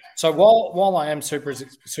 So while I am super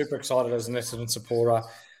excited as an Essendon supporter,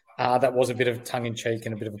 that was a bit of tongue-in-cheek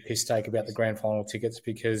and a bit of a piss take about the grand final tickets,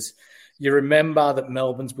 because you remember that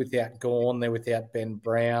Melbourne's without Gawn, they're without Ben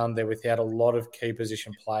Brown, they're without a lot of key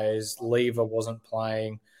position players. Lever wasn't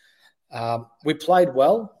playing. We played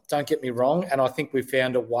well, don't get me wrong, and I think we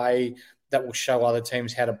found a way that will show other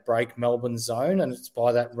teams how to break Melbourne's zone, and it's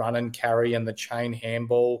by that run and carry and the chain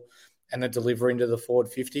handball and the delivery into the forward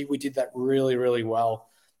 50. We did that really, really well.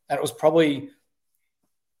 And it was probably,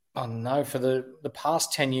 for the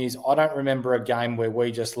past 10 years, I don't remember a game where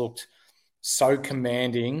we just looked so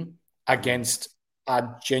commanding against a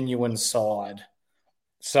genuine side.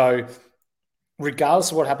 So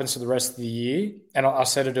regardless of what happens to the rest of the year, and I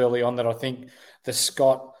said it early on that I think the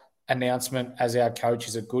Scott announcement as our coach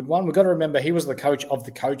is a good one. We've got to remember he was the coach of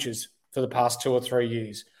the coaches for the past 2 or 3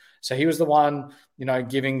 years. So he was the one,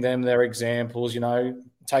 giving them their examples,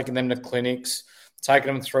 taking them to clinics, taking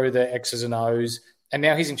them through their X's and O's. And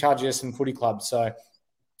now he's in charge of Essendon Footy Club. So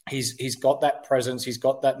he's got that presence. He's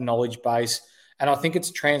got that knowledge base. And I think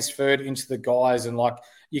it's transferred into the guys. And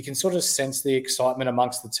you can sort of sense the excitement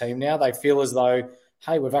amongst the team now. They feel as though,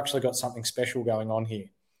 hey, we've actually got something special going on here.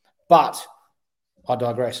 But I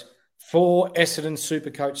digress. For Essendon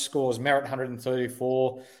SuperCoach scores, Merritt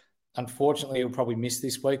 134. Unfortunately, he'll probably miss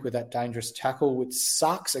this week with that dangerous tackle, which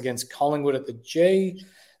sucks, against Collingwood at the G.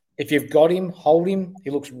 If you've got him, hold him. He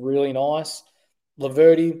looks really nice.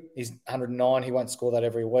 Laverty, he's 109. He won't score that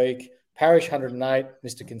every week. Parrish, 108.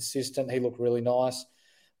 Mr. Consistent. He looked really nice.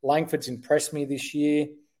 Langford's impressed me this year.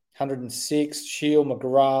 106. Shield,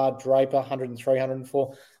 McGrath, Draper, 103,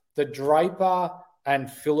 104. The Draper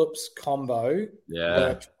and Phillips combo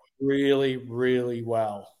worked really, really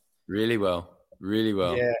well. Really well.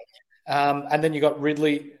 Yeah. And then you got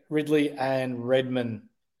Ridley and Redmond.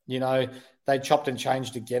 They chopped and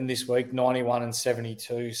changed again this week, 91 and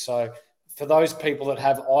 72. So for those people that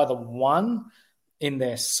have either one in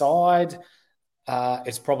their side,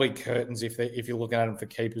 it's probably curtains if you're looking at them for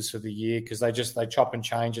keepers for the year, because they chop and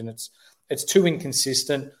change, and it's too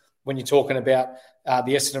inconsistent when you're talking about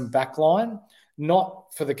the Essendon backline.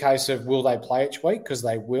 Not for the case of will they play each week, because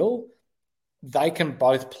they will. They can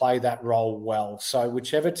both play that role well. So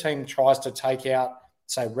whichever team tries to take out,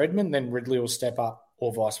 say, Redmond, then Ridley will step up,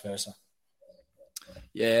 or vice versa.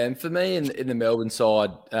 Yeah, and for me in the Melbourne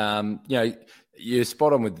side, you're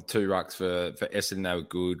spot on with the two rucks for Essendon. They were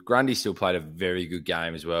good. Grundy still played a very good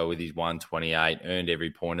game as well with his 128, earned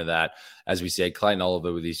every point of that. As we said, Clayton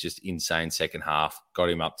Oliver with his just insane second half got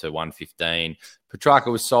him up to 115.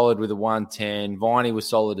 Petrarca was solid with a 110. Viney was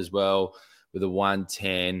solid as well with a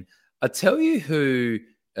 110. I tell you who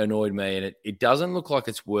annoyed me, and it doesn't look like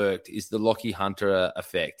it's worked, is the Lockie Hunter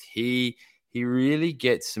effect. He really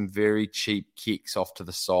gets some very cheap kicks off to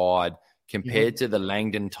the side compared to the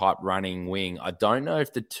Langdon-type running wing. I don't know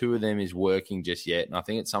if the two of them is working just yet, and I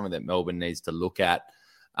think it's something that Melbourne needs to look at.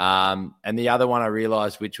 And the other one I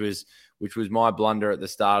realised, which was my blunder at the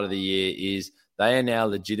start of the year, is they are now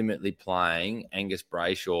legitimately playing Angus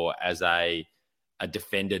Brayshaw as a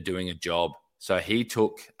defender doing a job. So he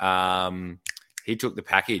took the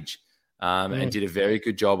package and did a very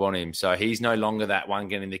good job on him. So he's no longer that one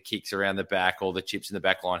getting the kicks around the back or the chips in the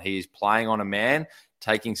back line. He is playing on a man,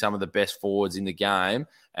 taking some of the best forwards in the game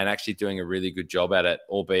and actually doing a really good job at it,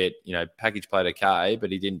 albeit, package played okay,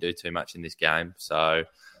 but he didn't do too much in this game. So,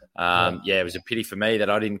 it was a pity for me that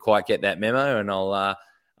I didn't quite get that memo, and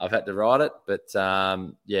I've had to write it. But,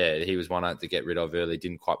 he was one I had to get rid of early.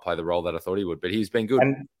 Didn't quite play the role that I thought he would, but he's been good.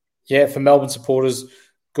 And, for Melbourne supporters,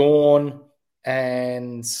 Gawn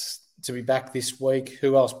and to be back this week.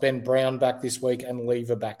 Who else? Ben Brown back this week and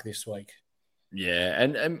Lever back this week. Yeah,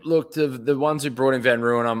 and look, the ones who brought in Van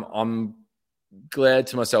Ruin, I'm glad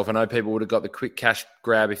to myself. I know people would have got the quick cash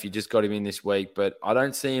grab if you just got him in this week, but I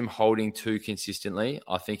don't see him holding too consistently.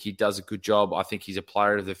 I think he does a good job. I think he's a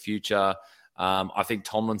player of the future. I think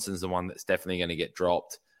Tomlinson's the one that's definitely going to get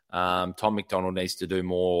dropped. Tom McDonald needs to do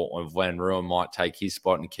more, or Van Ruin might take his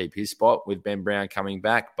spot and keep his spot with Ben Brown coming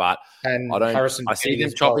back. But I see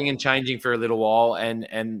them chopping and changing for a little while,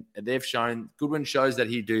 and they've shown, Goodwin shows that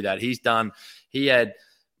he do that. He had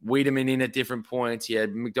Wiedemann in at different points. He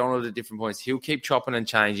had McDonald at different points. He'll keep chopping and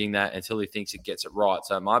changing that until he thinks it gets it right.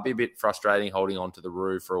 So it might be a bit frustrating holding on to the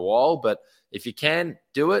Roo for a while, but if you can,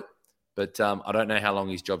 do it. But I don't know how long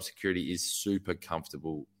his job security is super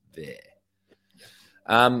comfortable there.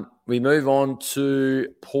 We move on to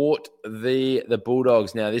Port, the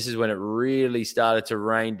Bulldogs. Now, this is when it really started to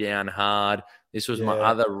rain down hard. This was my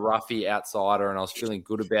other roughy outsider, and I was feeling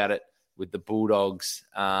good about it with the Bulldogs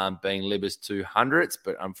being Libba's 200s.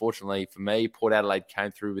 But unfortunately for me, Port Adelaide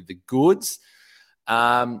came through with the goods.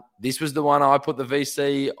 This was the one I put the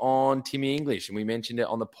VC on Timmy English, and we mentioned it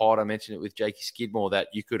on the pod. I mentioned it with Jakey Skidmore that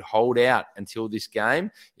you could hold out until this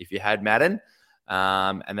game if you had Madden.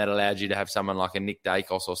 And that allowed you to have someone like a Nick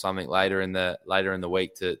Dacos or something later in the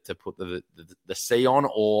week to put the C on,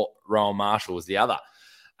 or Rowan Marshall was the other.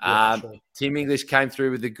 Sure. Tim English came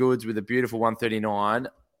through with the goods with a beautiful 139.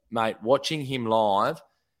 Mate, watching him live,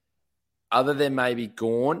 other than maybe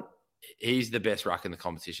Gawn, he's the best ruck in the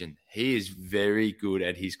competition. He is very good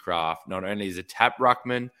at his craft. Not only is a tap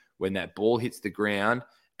ruckman when that ball hits the ground,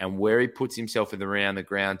 and where he puts himself around the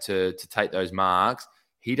ground to take those marks,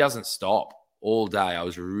 he doesn't stop all day. I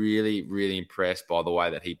was really, really impressed by the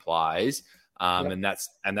way that he plays. And that's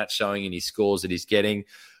showing in his scores that he's getting.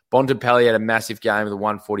 Bontempelli had a massive game with a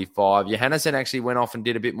 145. Johannesson actually went off and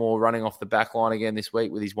did a bit more running off the back line again this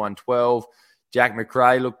week with his 112. Jack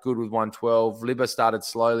McRae looked good with 112. Libba started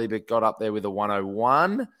slowly but got up there with a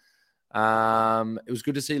 101. It was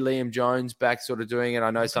good to see Liam Jones back sort of doing it.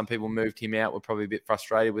 I know some people moved him out. We're probably a bit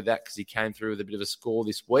frustrated with that because he came through with a bit of a score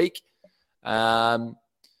this week. And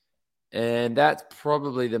that's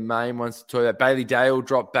probably the main ones to talk about. Bailey Dale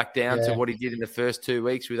dropped back down to what he did in the first 2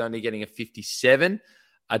 weeks with only getting a 57.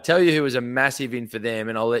 I tell you who was a massive in for them,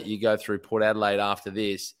 and I'll let you go through Port Adelaide after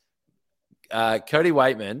this. Cody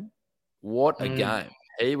Waitman, what a game.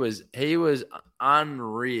 He was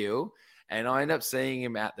unreal, and I ended up seeing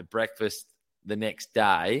him at the breakfast the next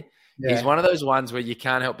day. Yeah. He's one of those ones where you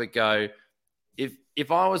can't help but go, if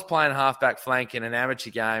I was playing halfback flank in an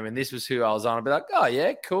amateur game and this was who I was on, I'd be like, oh,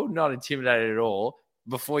 yeah, cool, not intimidated at all.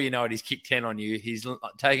 Before you know it, he's kicked 10 on you. He's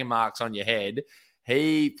taking marks on your head.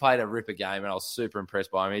 He played a ripper game, and I was super impressed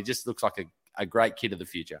by him. He just looks like a great kid of the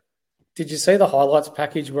future. Did you see the highlights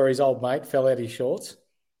package where his old mate fell out his shorts?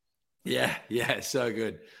 Yeah, so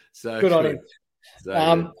good. So good on him. So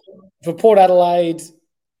good. For Port Adelaide,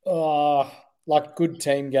 good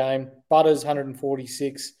team game. Butters,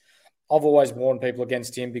 146. I've always warned people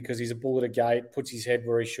against him because he's a bull at a gate, puts his head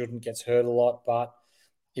where he shouldn't, gets hurt a lot. But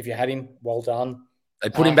if you had him, well done. They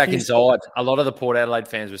put him back inside. A lot of the Port Adelaide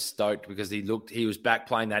fans were stoked because he was back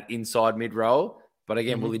playing that inside mid-roll. But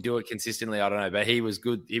again, will he do it consistently? I don't know. But he was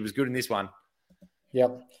good. He was good in this one.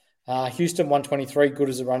 Yep. Houston, 123, good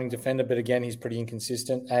as a running defender. But again, he's pretty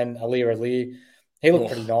inconsistent. And Alir, he looked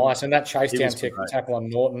pretty nice. And that chase down tackle on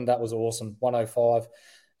Norton, that was awesome. 105.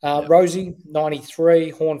 Rosie, 93.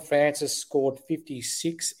 Horn Francis scored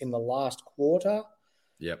 56 in the last quarter.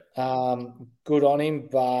 Yep. Good on him,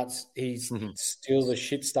 but he's still the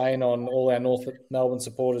shit stain on all our North Melbourne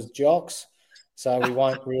supporters' jocks. So we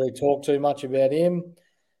won't really talk too much about him.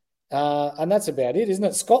 And that's about it, isn't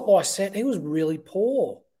it? Scott Lysette, he was really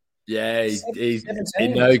poor. Yeah, he's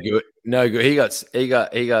no good. No good. He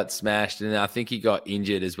got smashed, and I think he got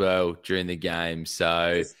injured as well during the game.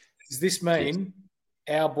 So does this mean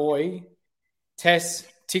our boy Tess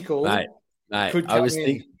Tickle could come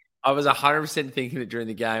in? I was 100% thinking it during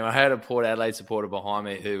the game. I had a Port Adelaide supporter behind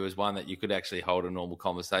me who was one that you could actually hold a normal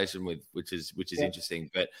conversation with, which is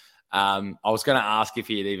interesting. But I was going to ask if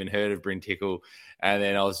he had even heard of Bryn Tickle, and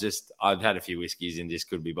then I'd had a few whiskeys and just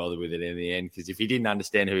couldn't be bothered with it in the end, because if he didn't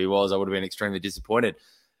understand who he was, I would have been extremely disappointed.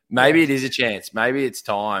 Maybe it is a chance. Maybe it's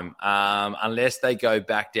time, unless they go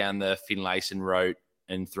back down the Finlayson route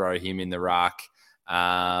and throw him in the ruck.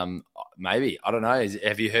 Maybe, I don't know.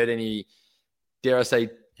 Have you heard any? Dare I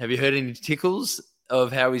say? Have you heard any tickles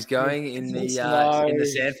of how he's going in the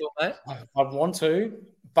Sandford, mate? I'd want to,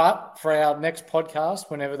 but for our next podcast,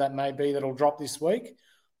 whenever that may be, that'll drop this week,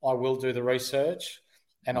 I will do the research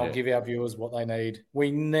and I'll give our viewers what they need. We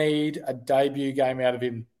need a debut game out of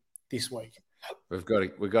him this week. We've got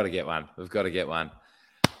to get one.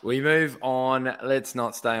 We move on. Let's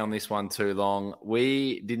not stay on this one too long.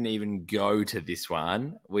 We didn't even go to this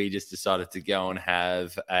one. We just decided to go and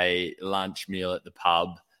have a lunch meal at the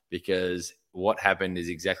pub, because what happened is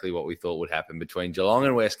exactly what we thought would happen between Geelong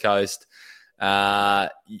and West Coast.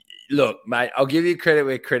 Look, mate, I'll give you credit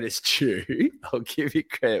where credit's due.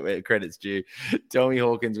 Tommy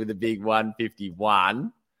Hawkins with a big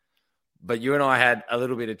 151. But you and I had a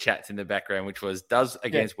little bit of chats in the background, which was, does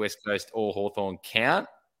against West Coast or Hawthorn count?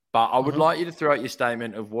 But I would like you to throw out your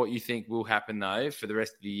statement of what you think will happen, though, for the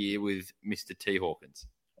rest of the year with Mr. T. Hawkins.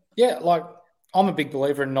 Yeah, I'm a big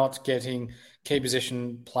believer in not getting key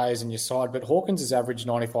position players in your side, but Hawkins has averaged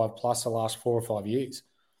 95 plus the last 4 or 5 years.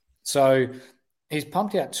 So he's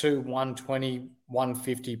pumped out 2 120,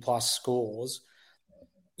 150 plus scores.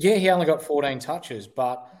 Yeah, he only got 14 touches,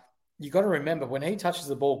 but you got to remember, when he touches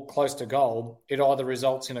the ball close to goal, it either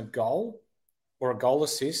results in a goal or a goal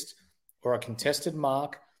assist or a contested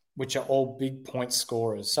mark, which are all big point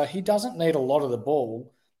scorers. So he doesn't need a lot of the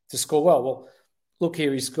ball to score well. Well, look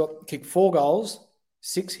here, he's kicked 4 goals,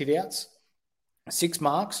 6 hit-outs, 6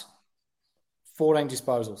 marks, 14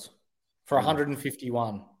 disposals for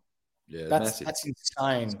 151. Yeah, that's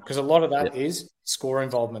insane, because a lot of that is score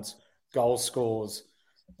involvements, goal scores,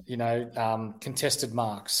 contested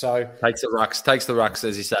marks. So takes the rucks,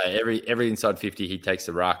 as you say. Every inside 50, he takes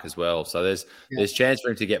the ruck as well. So there's chance for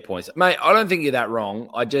him to get points. Mate, I don't think you're that wrong.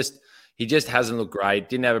 He just hasn't looked great.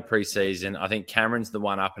 Didn't have a preseason. I think Cameron's the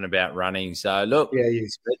one up and about running. So look, he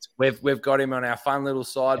is. We've got him on our fun little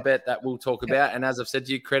side bet that we'll talk about. And as I've said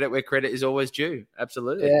to you, credit where credit is always due.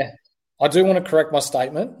 Absolutely. Yeah. I do want to correct my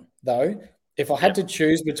statement, though. If I had to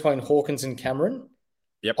choose between Hawkins and Cameron,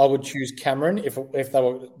 I would choose Cameron if they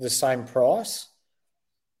were the same price.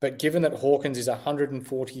 But given that Hawkins is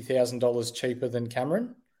 $140,000 cheaper than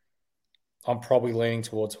Cameron, I'm probably leaning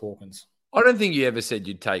towards Hawkins. I don't think you ever said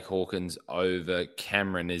you'd take Hawkins over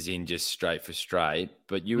Cameron, as in just straight for straight.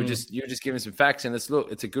 But you were just giving some facts, and it's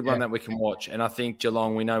a good one that we can watch. And I think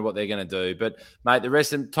Geelong, we know what they're going to do. But mate, the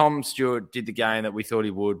rest of them, Tom Stewart did the game that we thought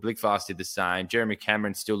he would. Blickfast did the same. Jeremy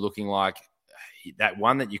Cameron's still looking like that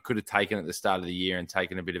one that you could have taken at the start of the year and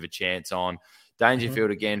taken a bit of a chance on.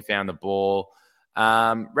 Dangerfield again found the ball.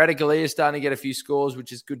 Radicale is starting to get a few scores,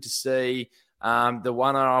 which is good to see. The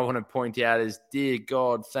one I want to point out is, dear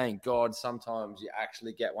God, thank God, sometimes you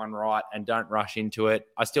actually get one right and don't rush into it.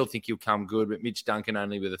 I still think he'll come good, but Mitch Duncan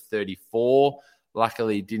only with a 34.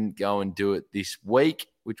 Luckily, didn't go and do it this week,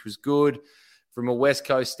 which was good. From a West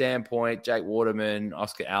Coast standpoint, Jake Waterman,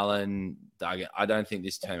 Oscar Allen, Doug, I don't think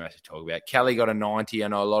this team has to talk about. Kelly got a 90. I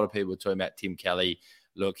know a lot of people are talking about Tim Kelly.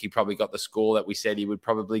 Look, he probably got the score that we said he would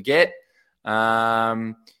probably get.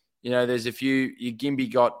 there's a few.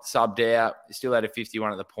 Gimby got subbed out, still had a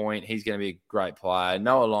 51 at the point. He's going to be a great player.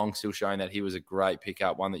 Noah Long still showing that he was a great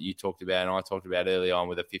pickup, one that you talked about and I talked about early on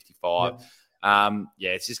with a 55.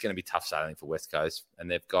 It's just going to be tough sailing for West Coast,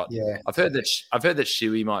 and they've got. Yeah. I've heard that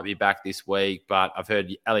Shuey might be back this week, but I've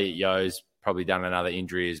heard Elliot Yo's probably done another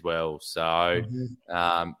injury as well. So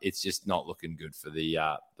it's just not looking good for the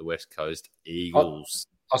West Coast Eagles.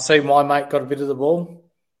 I see my mate got a bit of the ball.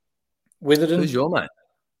 Witherden. Who's your mate?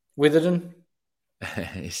 Witherden.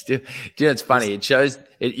 It's funny. It shows,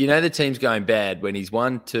 the team's going bad when he's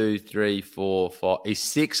 1, 2, 3, 4, 5. He's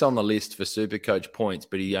 6 on the list for SuperCoach points,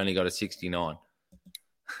 but he only got a 69.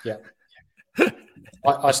 Yeah.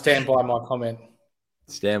 I stand by my comment.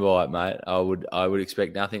 Stand by it, mate. I would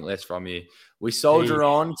expect nothing less from you. We soldier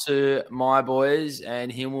on to my boys,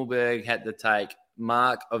 and Himmelberg had to take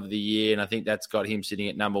Mark of the Year, and I think that's got him sitting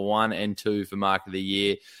at number 1 and 2 for Mark of the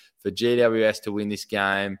Year for GWS to win this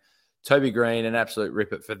game. Toby Green, an absolute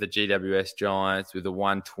ripper for the GWS Giants with a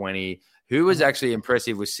 120. Who was actually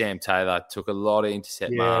impressive was Sam Taylor. Took a lot of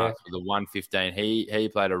intercept marks with a 115. He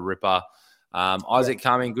played a ripper. Isaac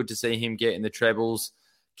Cumming, good to see him getting the trebles.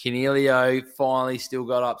 Canelio finally still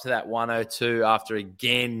got up to that 102 after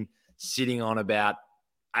again sitting on about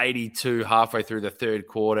 82 halfway through the third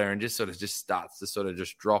quarter and just starts to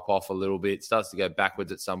just drop off a little bit. Starts to go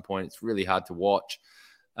backwards at some point. It's really hard to watch.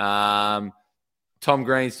 Tom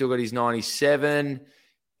Green still got his 97.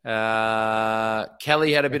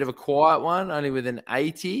 Kelly had a bit of a quiet one, only with an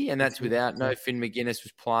 80, and that's without no Finn McGuinness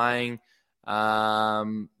was playing.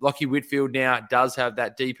 Lockie Whitfield now does have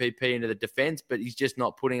that DPP into the defence, but he's just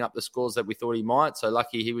not putting up the scores that we thought he might. So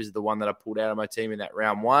lucky he was the one that I pulled out of my team in that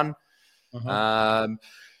round 1.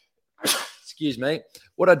 Excuse me.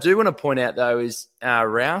 What I do want to point out, though, is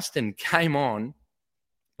Rouston came on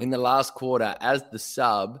in the last quarter as the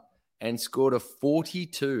sub and scored a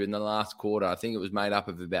 42 in the last quarter. I think it was made up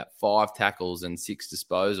of about 5 tackles and 6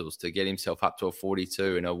 disposals to get himself up to a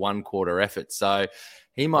 42 in a one-quarter effort. So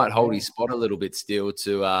he might hold his spot a little bit still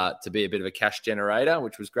to be a bit of a cash generator,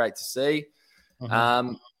 which was great to see.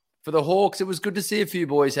 For the Hawks, it was good to see a few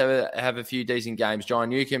boys have a few decent games. John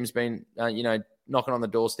Newcomb's been, knocking on the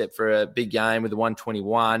doorstep for a big game with a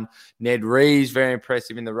 121. Ned Reeves, very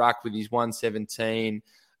impressive in the ruck with his 117.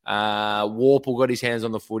 Warple got his hands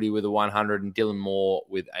on the footy with a 100 and Dylan Moore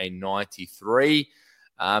with a 93.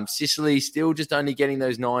 Sicily still just only getting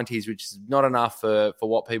those 90s, which is not enough for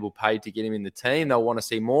what people paid to get him in the team. They'll want to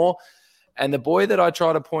see more. And the boy that I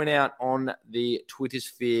try to point out on the Twitter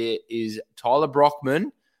sphere is Tyler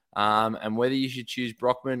Brockman. And whether you should choose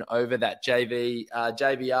Brockman over that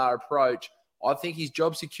JVR approach, I think his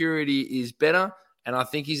job security is better. And I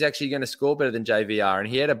think he's actually going to score better than JVR. And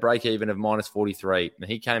he had a break-even of minus 43. And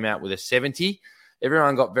he came out with a 70.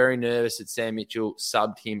 Everyone got very nervous that Sam Mitchell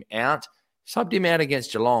subbed him out. Subbed him out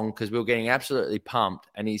against Geelong because we were getting absolutely pumped.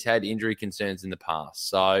 And he's had injury concerns in the past.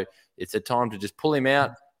 So it's a time to just pull him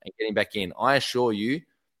out and get him back in. I assure you,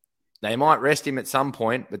 they might rest him at some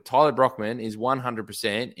point. But Tyler Brockman is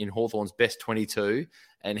 100% in Hawthorn's best 22.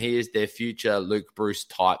 And he is their future Luke Bruce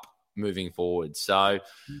type moving forward. So,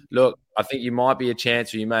 look, I think you might be a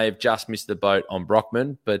chance or you may have just missed the boat on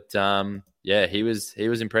Brockman, but he was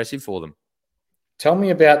impressive for them. Tell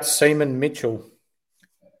me about Seaman Mitchell.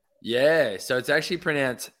 Yeah, so it's actually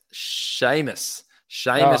pronounced Seamus.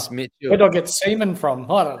 Seamus Mitchell. Where did I get Seaman from?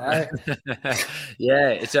 I don't know.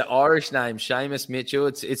 Yeah, it's an Irish name, Seamus Mitchell.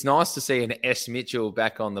 It's nice to see an S Mitchell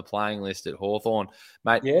back on the playing list at Hawthorn,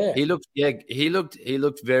 mate. Yeah, he looked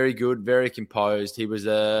very good, very composed. He was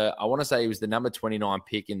I want to say he was the number 29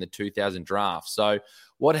 pick in the 2000 draft. So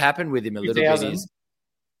what happened with him a little bit is,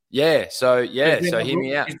 so hear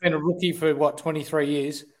me out. He's been a rookie for 23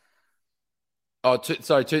 years. Oh,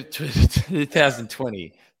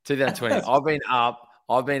 2020. 2020.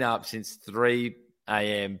 I've been up since 3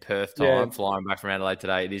 a.m. Perth time, flying back from Adelaide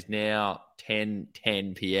today. It is now 10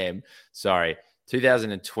 p.m. Sorry,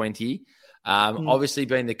 2020. Obviously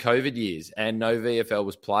been the COVID years and no VFL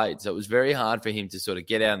was played. So it was very hard for him to sort of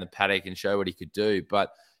get out in the paddock and show what he could do.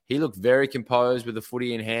 But he looked very composed with the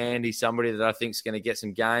footy in hand. He's somebody that I think is going to get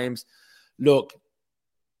some games. Look,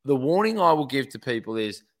 the warning I will give to people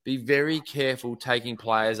is be very careful taking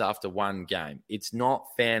players after one game. It's not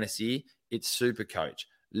fantasy. It's SuperCoach.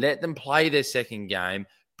 Let them play their second game.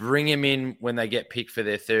 Bring them in when they get picked for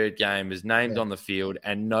their third game as named on the field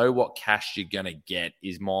and know what cash you're going to get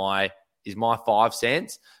is my 5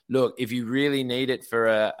 cents. Look, if you really need it for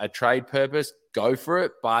a trade purpose, go for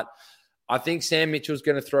it. But I think Sam Mitchell's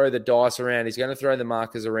going to throw the dice around. He's going to throw the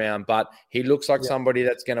markers around, but he looks like somebody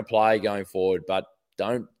that's going to play going forward. But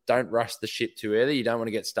don't rush the ship too early. You don't want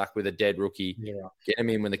to get stuck with a dead rookie. Yeah. Get him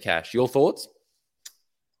in with the cash. Your thoughts?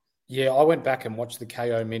 Yeah, I went back and watched the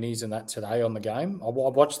KO minis and that today on the game. I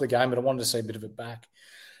watched the game, but I wanted to see a bit of it back.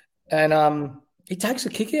 And he takes the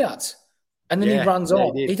kick-outs, and then he runs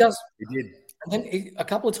on. He did. And then a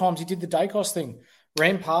couple of times he did the Dacos thing.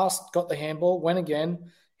 Ran past, got the handball, went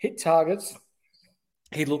again, hit targets.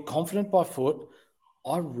 He looked confident by foot.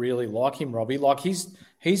 I really like him, Robbie. Like he's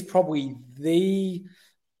probably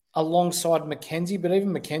alongside Mackenzie, but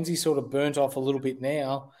even Mackenzie sort of burnt off a little bit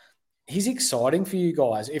now. He's exciting for you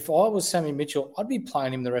guys. If I was Sammy Mitchell, I'd be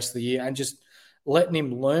playing him the rest of the year and just letting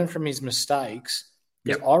him learn from his mistakes.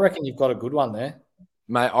 Because I reckon you've got a good one there.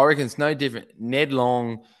 Mate, I reckon it's no different. Ned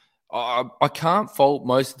Long, I can't fault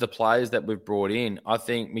most of the players that we've brought in. I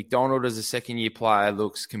think McDonald as a second-year player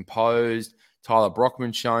looks composed. Tyler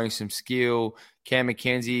Brockman showing some skill. Cam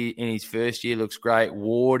McKenzie in his first year looks great.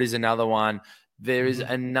 Ward is another one. There is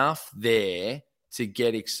enough there to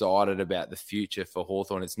get excited about the future for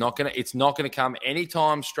Hawthorn. It's not gonna come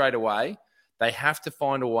anytime straight away. They have to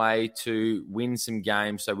find a way to win some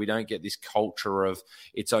games so we don't get this culture of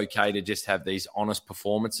it's okay to just have these honest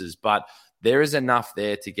performances. But there is enough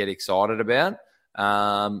there to get excited about.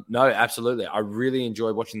 No, absolutely. I really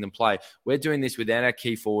enjoy watching them play. We're doing this without our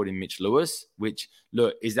key forward in Mitch Lewis, which,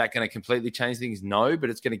 look, is that going to completely change things? No,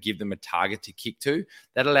 but it's going to give them a target to kick to.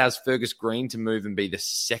 That allows Fergus Green to move and be the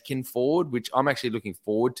second forward, which I'm actually looking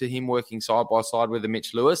forward to him working side by side with the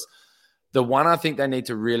Mitch Lewis. The one I think they need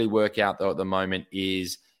to really work out, though, at the moment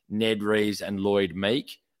is Ned Reeves and Lloyd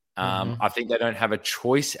Meek. I think they don't have a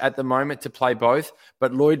choice at the moment to play both,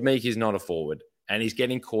 but Lloyd Meek is not a forward. And he's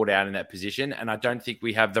getting caught out in that position. And I don't think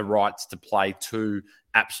we have the rights to play two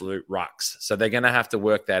absolute rucks. So they're going to have to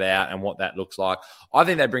work that out and what that looks like. I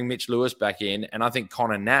think they bring Mitch Lewis back in. And I think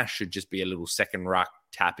Connor Nash should just be a little second ruck,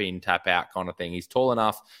 tap in, tap out kind of thing. He's tall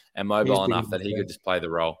enough and mobile enough that he could just play the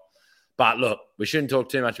role. But look, we shouldn't talk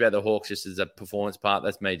too much about the Hawks just as a performance part.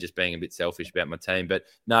 That's me just being a bit selfish about my team. But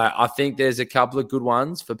no, I think there's a couple of good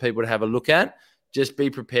ones for people to have a look at. Just be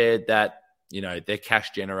prepared that, they're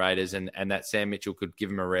cash generators and that Sam Mitchell could give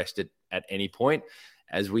them a rest at any point,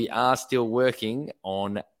 as we are still working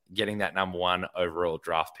on getting that number one overall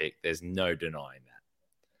draft pick. There's no denying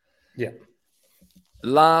that. Yeah.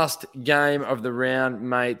 Last game of the round,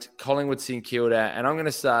 mate, Collingwood St Kilda. And I'm going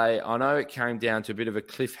to say, I know it came down to a bit of a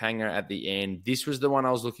cliffhanger at the end. This was the one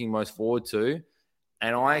I was looking most forward to.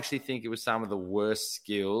 And I actually think it was some of the worst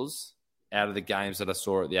skills out of the games that I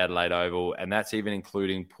saw at the Adelaide Oval, and that's even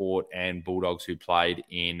including Port and Bulldogs who played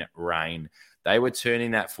in rain. They were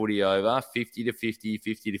turning that footy over 50 to 50,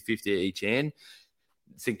 50 to 50 each end.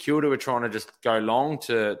 St Kilda were trying to just go long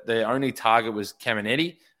to their only target was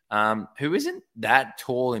Caminetti, who isn't that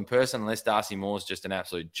tall in person unless Darcy Moore's just an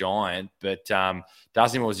absolute giant. But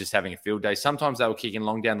Darcy Moore was just having a field day. Sometimes they were kicking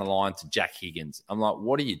long down the line to Jack Higgins. I'm like,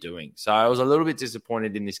 what are you doing? So I was a little bit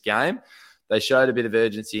disappointed in this game. They showed a bit of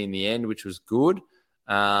urgency in the end, which was good.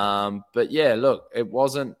 But yeah, look, it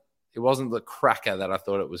wasn't the cracker that I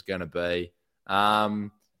thought it was going to be.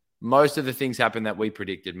 Most of the things happened that we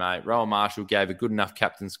predicted, mate. Rowan Marshall gave a good enough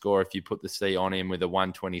captain score if you put the C on him with a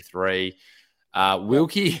 123.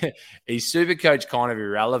 Wilkie, he's SuperCoach kind of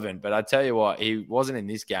irrelevant, but I tell you what, he wasn't in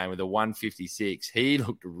this game with a 156. He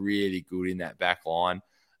looked really good in that back line.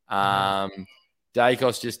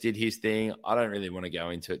 Dacos just did his thing. I don't really want to go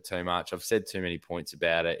into it too much. I've said too many points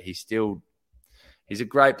about it. He's a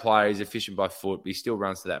great player. He's efficient by foot, but he still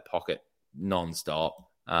runs to that pocket nonstop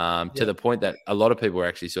to the point that a lot of people are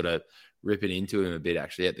actually sort of ripping into him a bit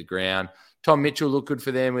actually at the ground. Tom Mitchell looked good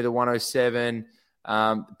for them with a 107.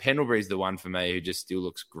 Pendlebury's the one for me who just still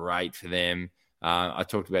looks great for them. I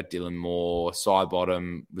talked about Dylan Moore.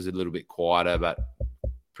 Sidebottom was a little bit quieter, but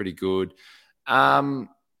pretty good.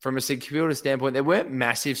 From a St Kilda standpoint, there weren't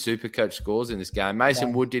massive SuperCoach scores in this game.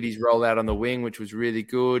 Mason Wood did his rollout on the wing, which was really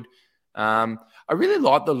good. I really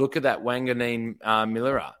like the look of that Wanganeen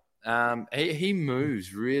Millera. He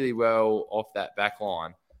moves really well off that back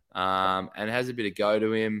line and has a bit of go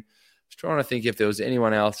to him. I was trying to think if there was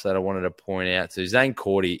anyone else that I wanted to point out to. Zane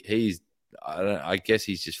Cordy, I guess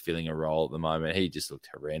he's just filling a role at the moment. He just looked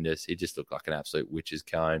horrendous. He just looked like an absolute witch's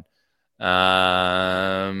cone.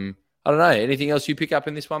 I don't know. Anything else you pick up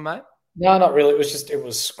in this one, mate? No, not really. It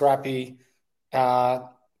was scrappy.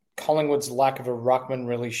 Collingwood's lack of a ruckman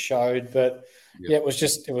really showed, but it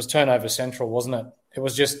was turnover central, wasn't it? It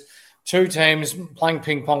was just two teams playing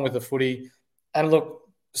ping pong with the footy. And look,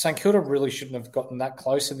 St Kilda really shouldn't have gotten that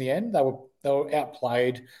close in the end. They were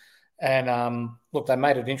outplayed. And look, they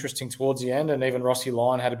made it interesting towards the end. And even Rossi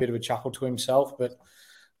Lyon had a bit of a chuckle to himself. But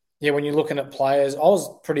Yeah, when you're looking at players, I was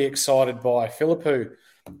pretty excited by Philippou.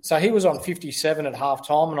 So he was on 57 at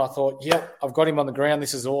halftime, and I thought, yep, I've got him on the ground.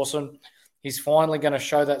 This is awesome. He's finally going to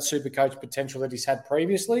show that SuperCoach potential that he's had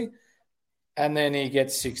previously. And then he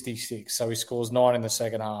gets 66, so he scores 9 in the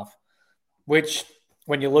second half, which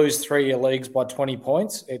when you lose 3 of your leagues by 20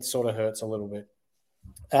 points, it sort of hurts a little bit.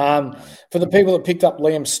 For the people that picked up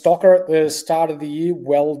Liam Stocker at the start of the year,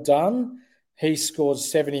 well done. He scored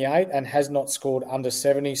 78 and has not scored under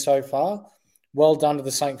 70 so far. Well done to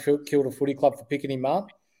the St Kilda Footy Club for picking him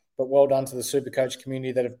up, but well done to the SuperCoach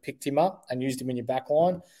community that have picked him up and used him in your back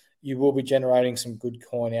line. You will be generating some good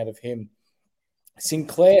coin out of him.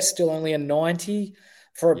 Sinclair still only a 90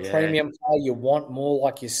 for a premium player. You want more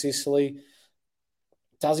like your Sicily.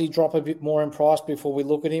 Does he drop a bit more in price before we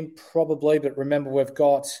look at him? Probably, but remember we've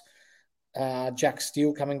got Jack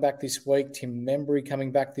Steele coming back this week, Tim Membry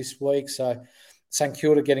coming back this week. So St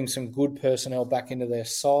Kilda getting some good personnel back into their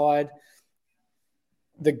side.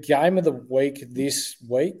 The game of the week this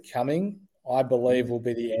week coming, I believe, will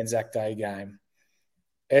be the Anzac Day game.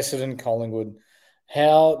 Essendon-Collingwood.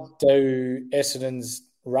 How do Essendon's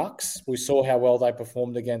rucks, we saw how well they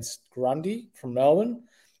performed against Grundy from Melbourne,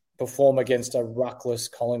 perform against a ruckless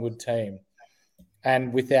Collingwood team?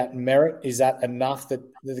 And without merit, is that enough that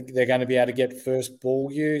they're going to be able to get first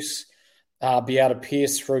ball use, be able to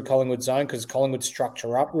pierce through Collingwood's zone because Collingwood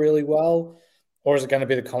structure up really well? Or is it going to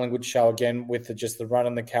be the Collingwood show again with just the run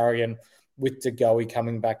and the carry and with De Goey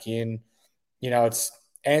coming back in? You know, it's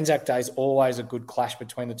Anzac Day is always a good clash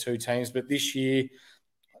between the two teams. But this year,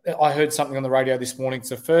 I heard something on the radio this morning. It's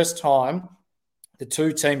the first time the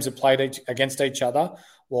two teams have played against each other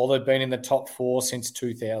while they've been in the top 4 since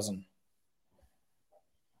 2000.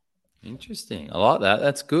 Interesting. I like that.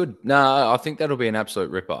 That's good. No, I think that'll be an absolute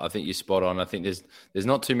ripper. I think you're spot on. I think there's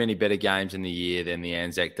not too many better games in the year than the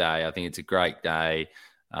Anzac Day. I think it's a great day.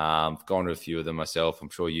 I've gone to a few of them myself. I'm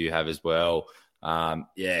sure you have as well.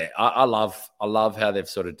 I love how they've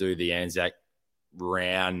sort of do the Anzac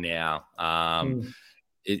round now.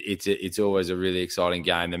 It's always a really exciting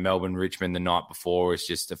game. The Melbourne-Richmond the night before is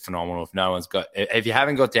just a phenomenal. If you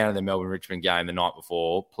haven't got down to the Melbourne-Richmond game the night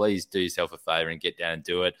before, please do yourself a favour and get down and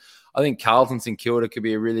do it. I think Carlton-St Kilda could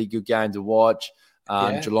be a really good game to watch.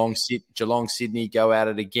 Geelong Sydney go at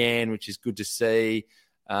it again, which is good to see.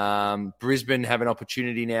 Brisbane have an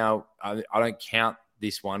opportunity now. I don't count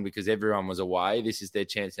this one because everyone was away. This is their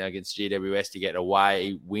chance now against GWS to get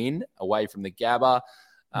away from the Gabba.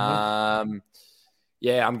 I'm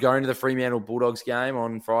going to the Fremantle Bulldogs game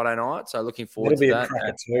on Friday night, so looking forward to that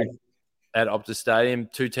at Optus Stadium.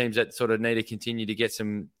 Two teams that sort of need to continue to get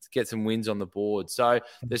some wins on the board. So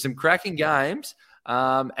there's some cracking games,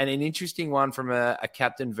 and an interesting one from a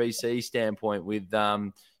captain VC standpoint with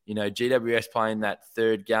GWS playing that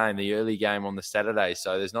third game, the early game on the Saturday.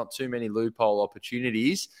 So there's not too many loophole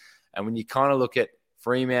opportunities, and when you kind of look at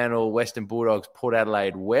Fremantle, Western Bulldogs, Port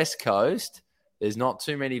Adelaide, West Coast, there's not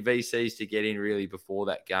too many VCs to get in really before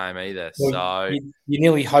that game either. Well, so you're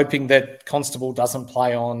nearly hoping that Constable doesn't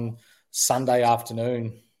play on Sunday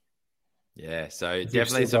afternoon. Yeah, so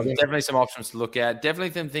definitely some options to look at.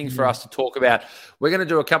 Definitely some things for us to talk about. We're going to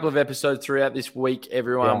do a couple of episodes throughout this week,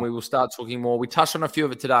 everyone. Yeah. We will start talking more. We touched on a few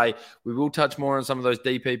of it today. We will touch more on some of those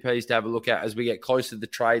DPPs to have a look at as we get closer to the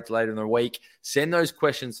trades later in the week. Send those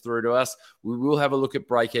questions through to us. We will have a look at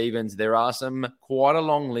break-evens. There are quite a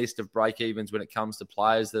long list of break-evens when it comes to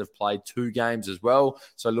players that have played 2 games as well.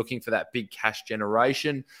 So looking for that big cash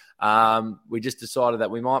generation. We just decided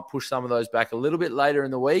that we might push some of those back a little bit later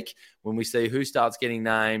in the week when we see who starts getting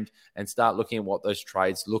named and start looking at what those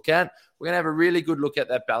trades look at. We're going to have a really good look at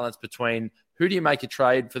that balance between who do you make a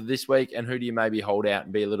trade for this week and who do you maybe hold out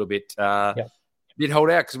and be a little bit hold out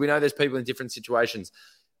because we know there's people in different situations.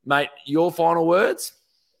 Mate, your final words?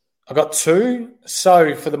 I've got 2.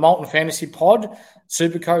 So for the Molten Fantasy Pod,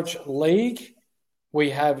 SuperCoach League, we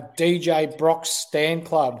have DJ Brock's Stand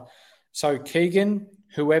Club. So Keegan,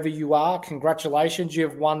 whoever you are, congratulations. You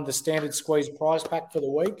have won the Standard Squeeze prize pack for the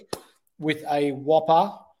week with a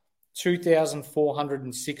whopper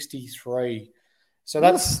 2,463. So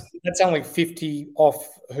that's only 50 off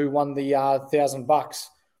who won the $1,000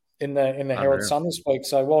 in the Herald Sun this week.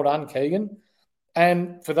 So well done, Keegan.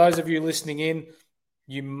 And for those of you listening in,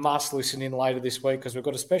 you must listen in later this week because we've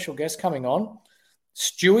got a special guest coming on.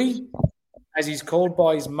 Stewie, as he's called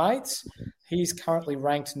by his mates, he's currently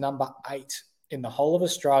ranked number 8 in the whole of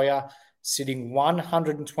Australia, sitting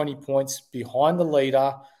 120 points behind the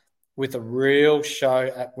leader with a real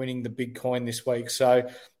show at winning the big coin this week. So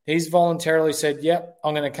he's voluntarily said, yep,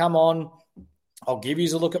 I'm going to come on. I'll give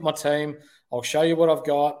you a look at my team. I'll show you what I've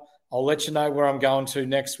got. I'll let you know where I'm going to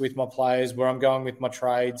next with my players, where I'm going with my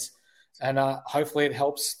trades. And hopefully it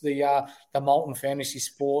helps the Molten Fantasy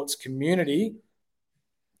Sports community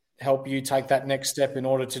help you take that next step in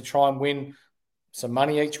order to try and win some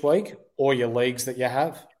money each week, or your leagues that you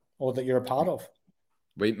have or that you're a part of.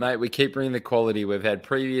 We keep bringing the quality. We've had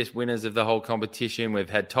previous winners of the whole competition. We've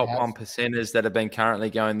had top 1%ers that have been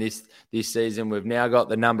currently going this season. We've now got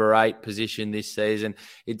the number 8 position this season.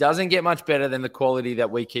 It doesn't get much better than the quality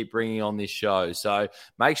that we keep bringing on this show. So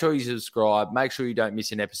make sure you subscribe. Make sure you don't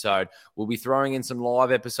miss an episode. We'll be throwing in some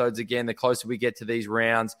live episodes again the closer we get to these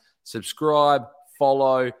rounds. Subscribe,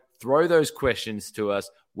 follow, throw those questions to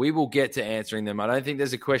us. We will get to answering them. I don't think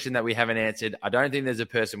there's a question that we haven't answered. I don't think there's a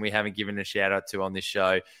person we haven't given a shout out to on this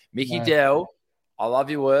show. Mickey Dell, I love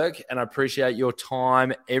your work and I appreciate your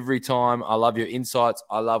time every time. I love your insights.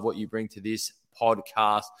 I love what you bring to this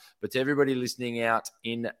podcast. But to everybody listening out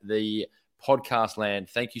in the podcast land,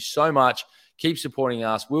 thank you so much. Keep supporting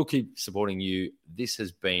us. We'll keep supporting you. This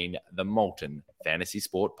has been the Molten Fantasy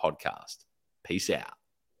Sport Podcast. Peace out.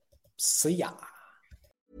 See ya.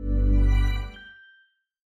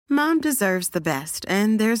 Mom deserves the best,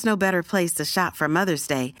 and there's no better place to shop for Mother's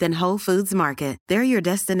Day than Whole Foods Market. They're your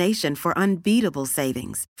destination for unbeatable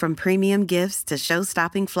savings, from premium gifts to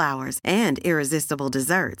show-stopping flowers and irresistible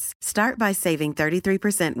desserts. Start by saving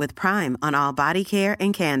 33% with Prime on all body care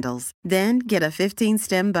and candles. Then get a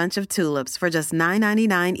 15-stem bunch of tulips for just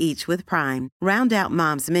 $9.99 each with Prime. Round out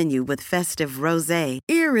Mom's menu with festive rosé,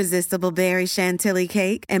 irresistible berry chantilly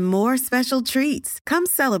cake, and more special treats. Come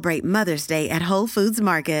celebrate Mother's Day at Whole Foods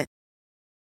Market.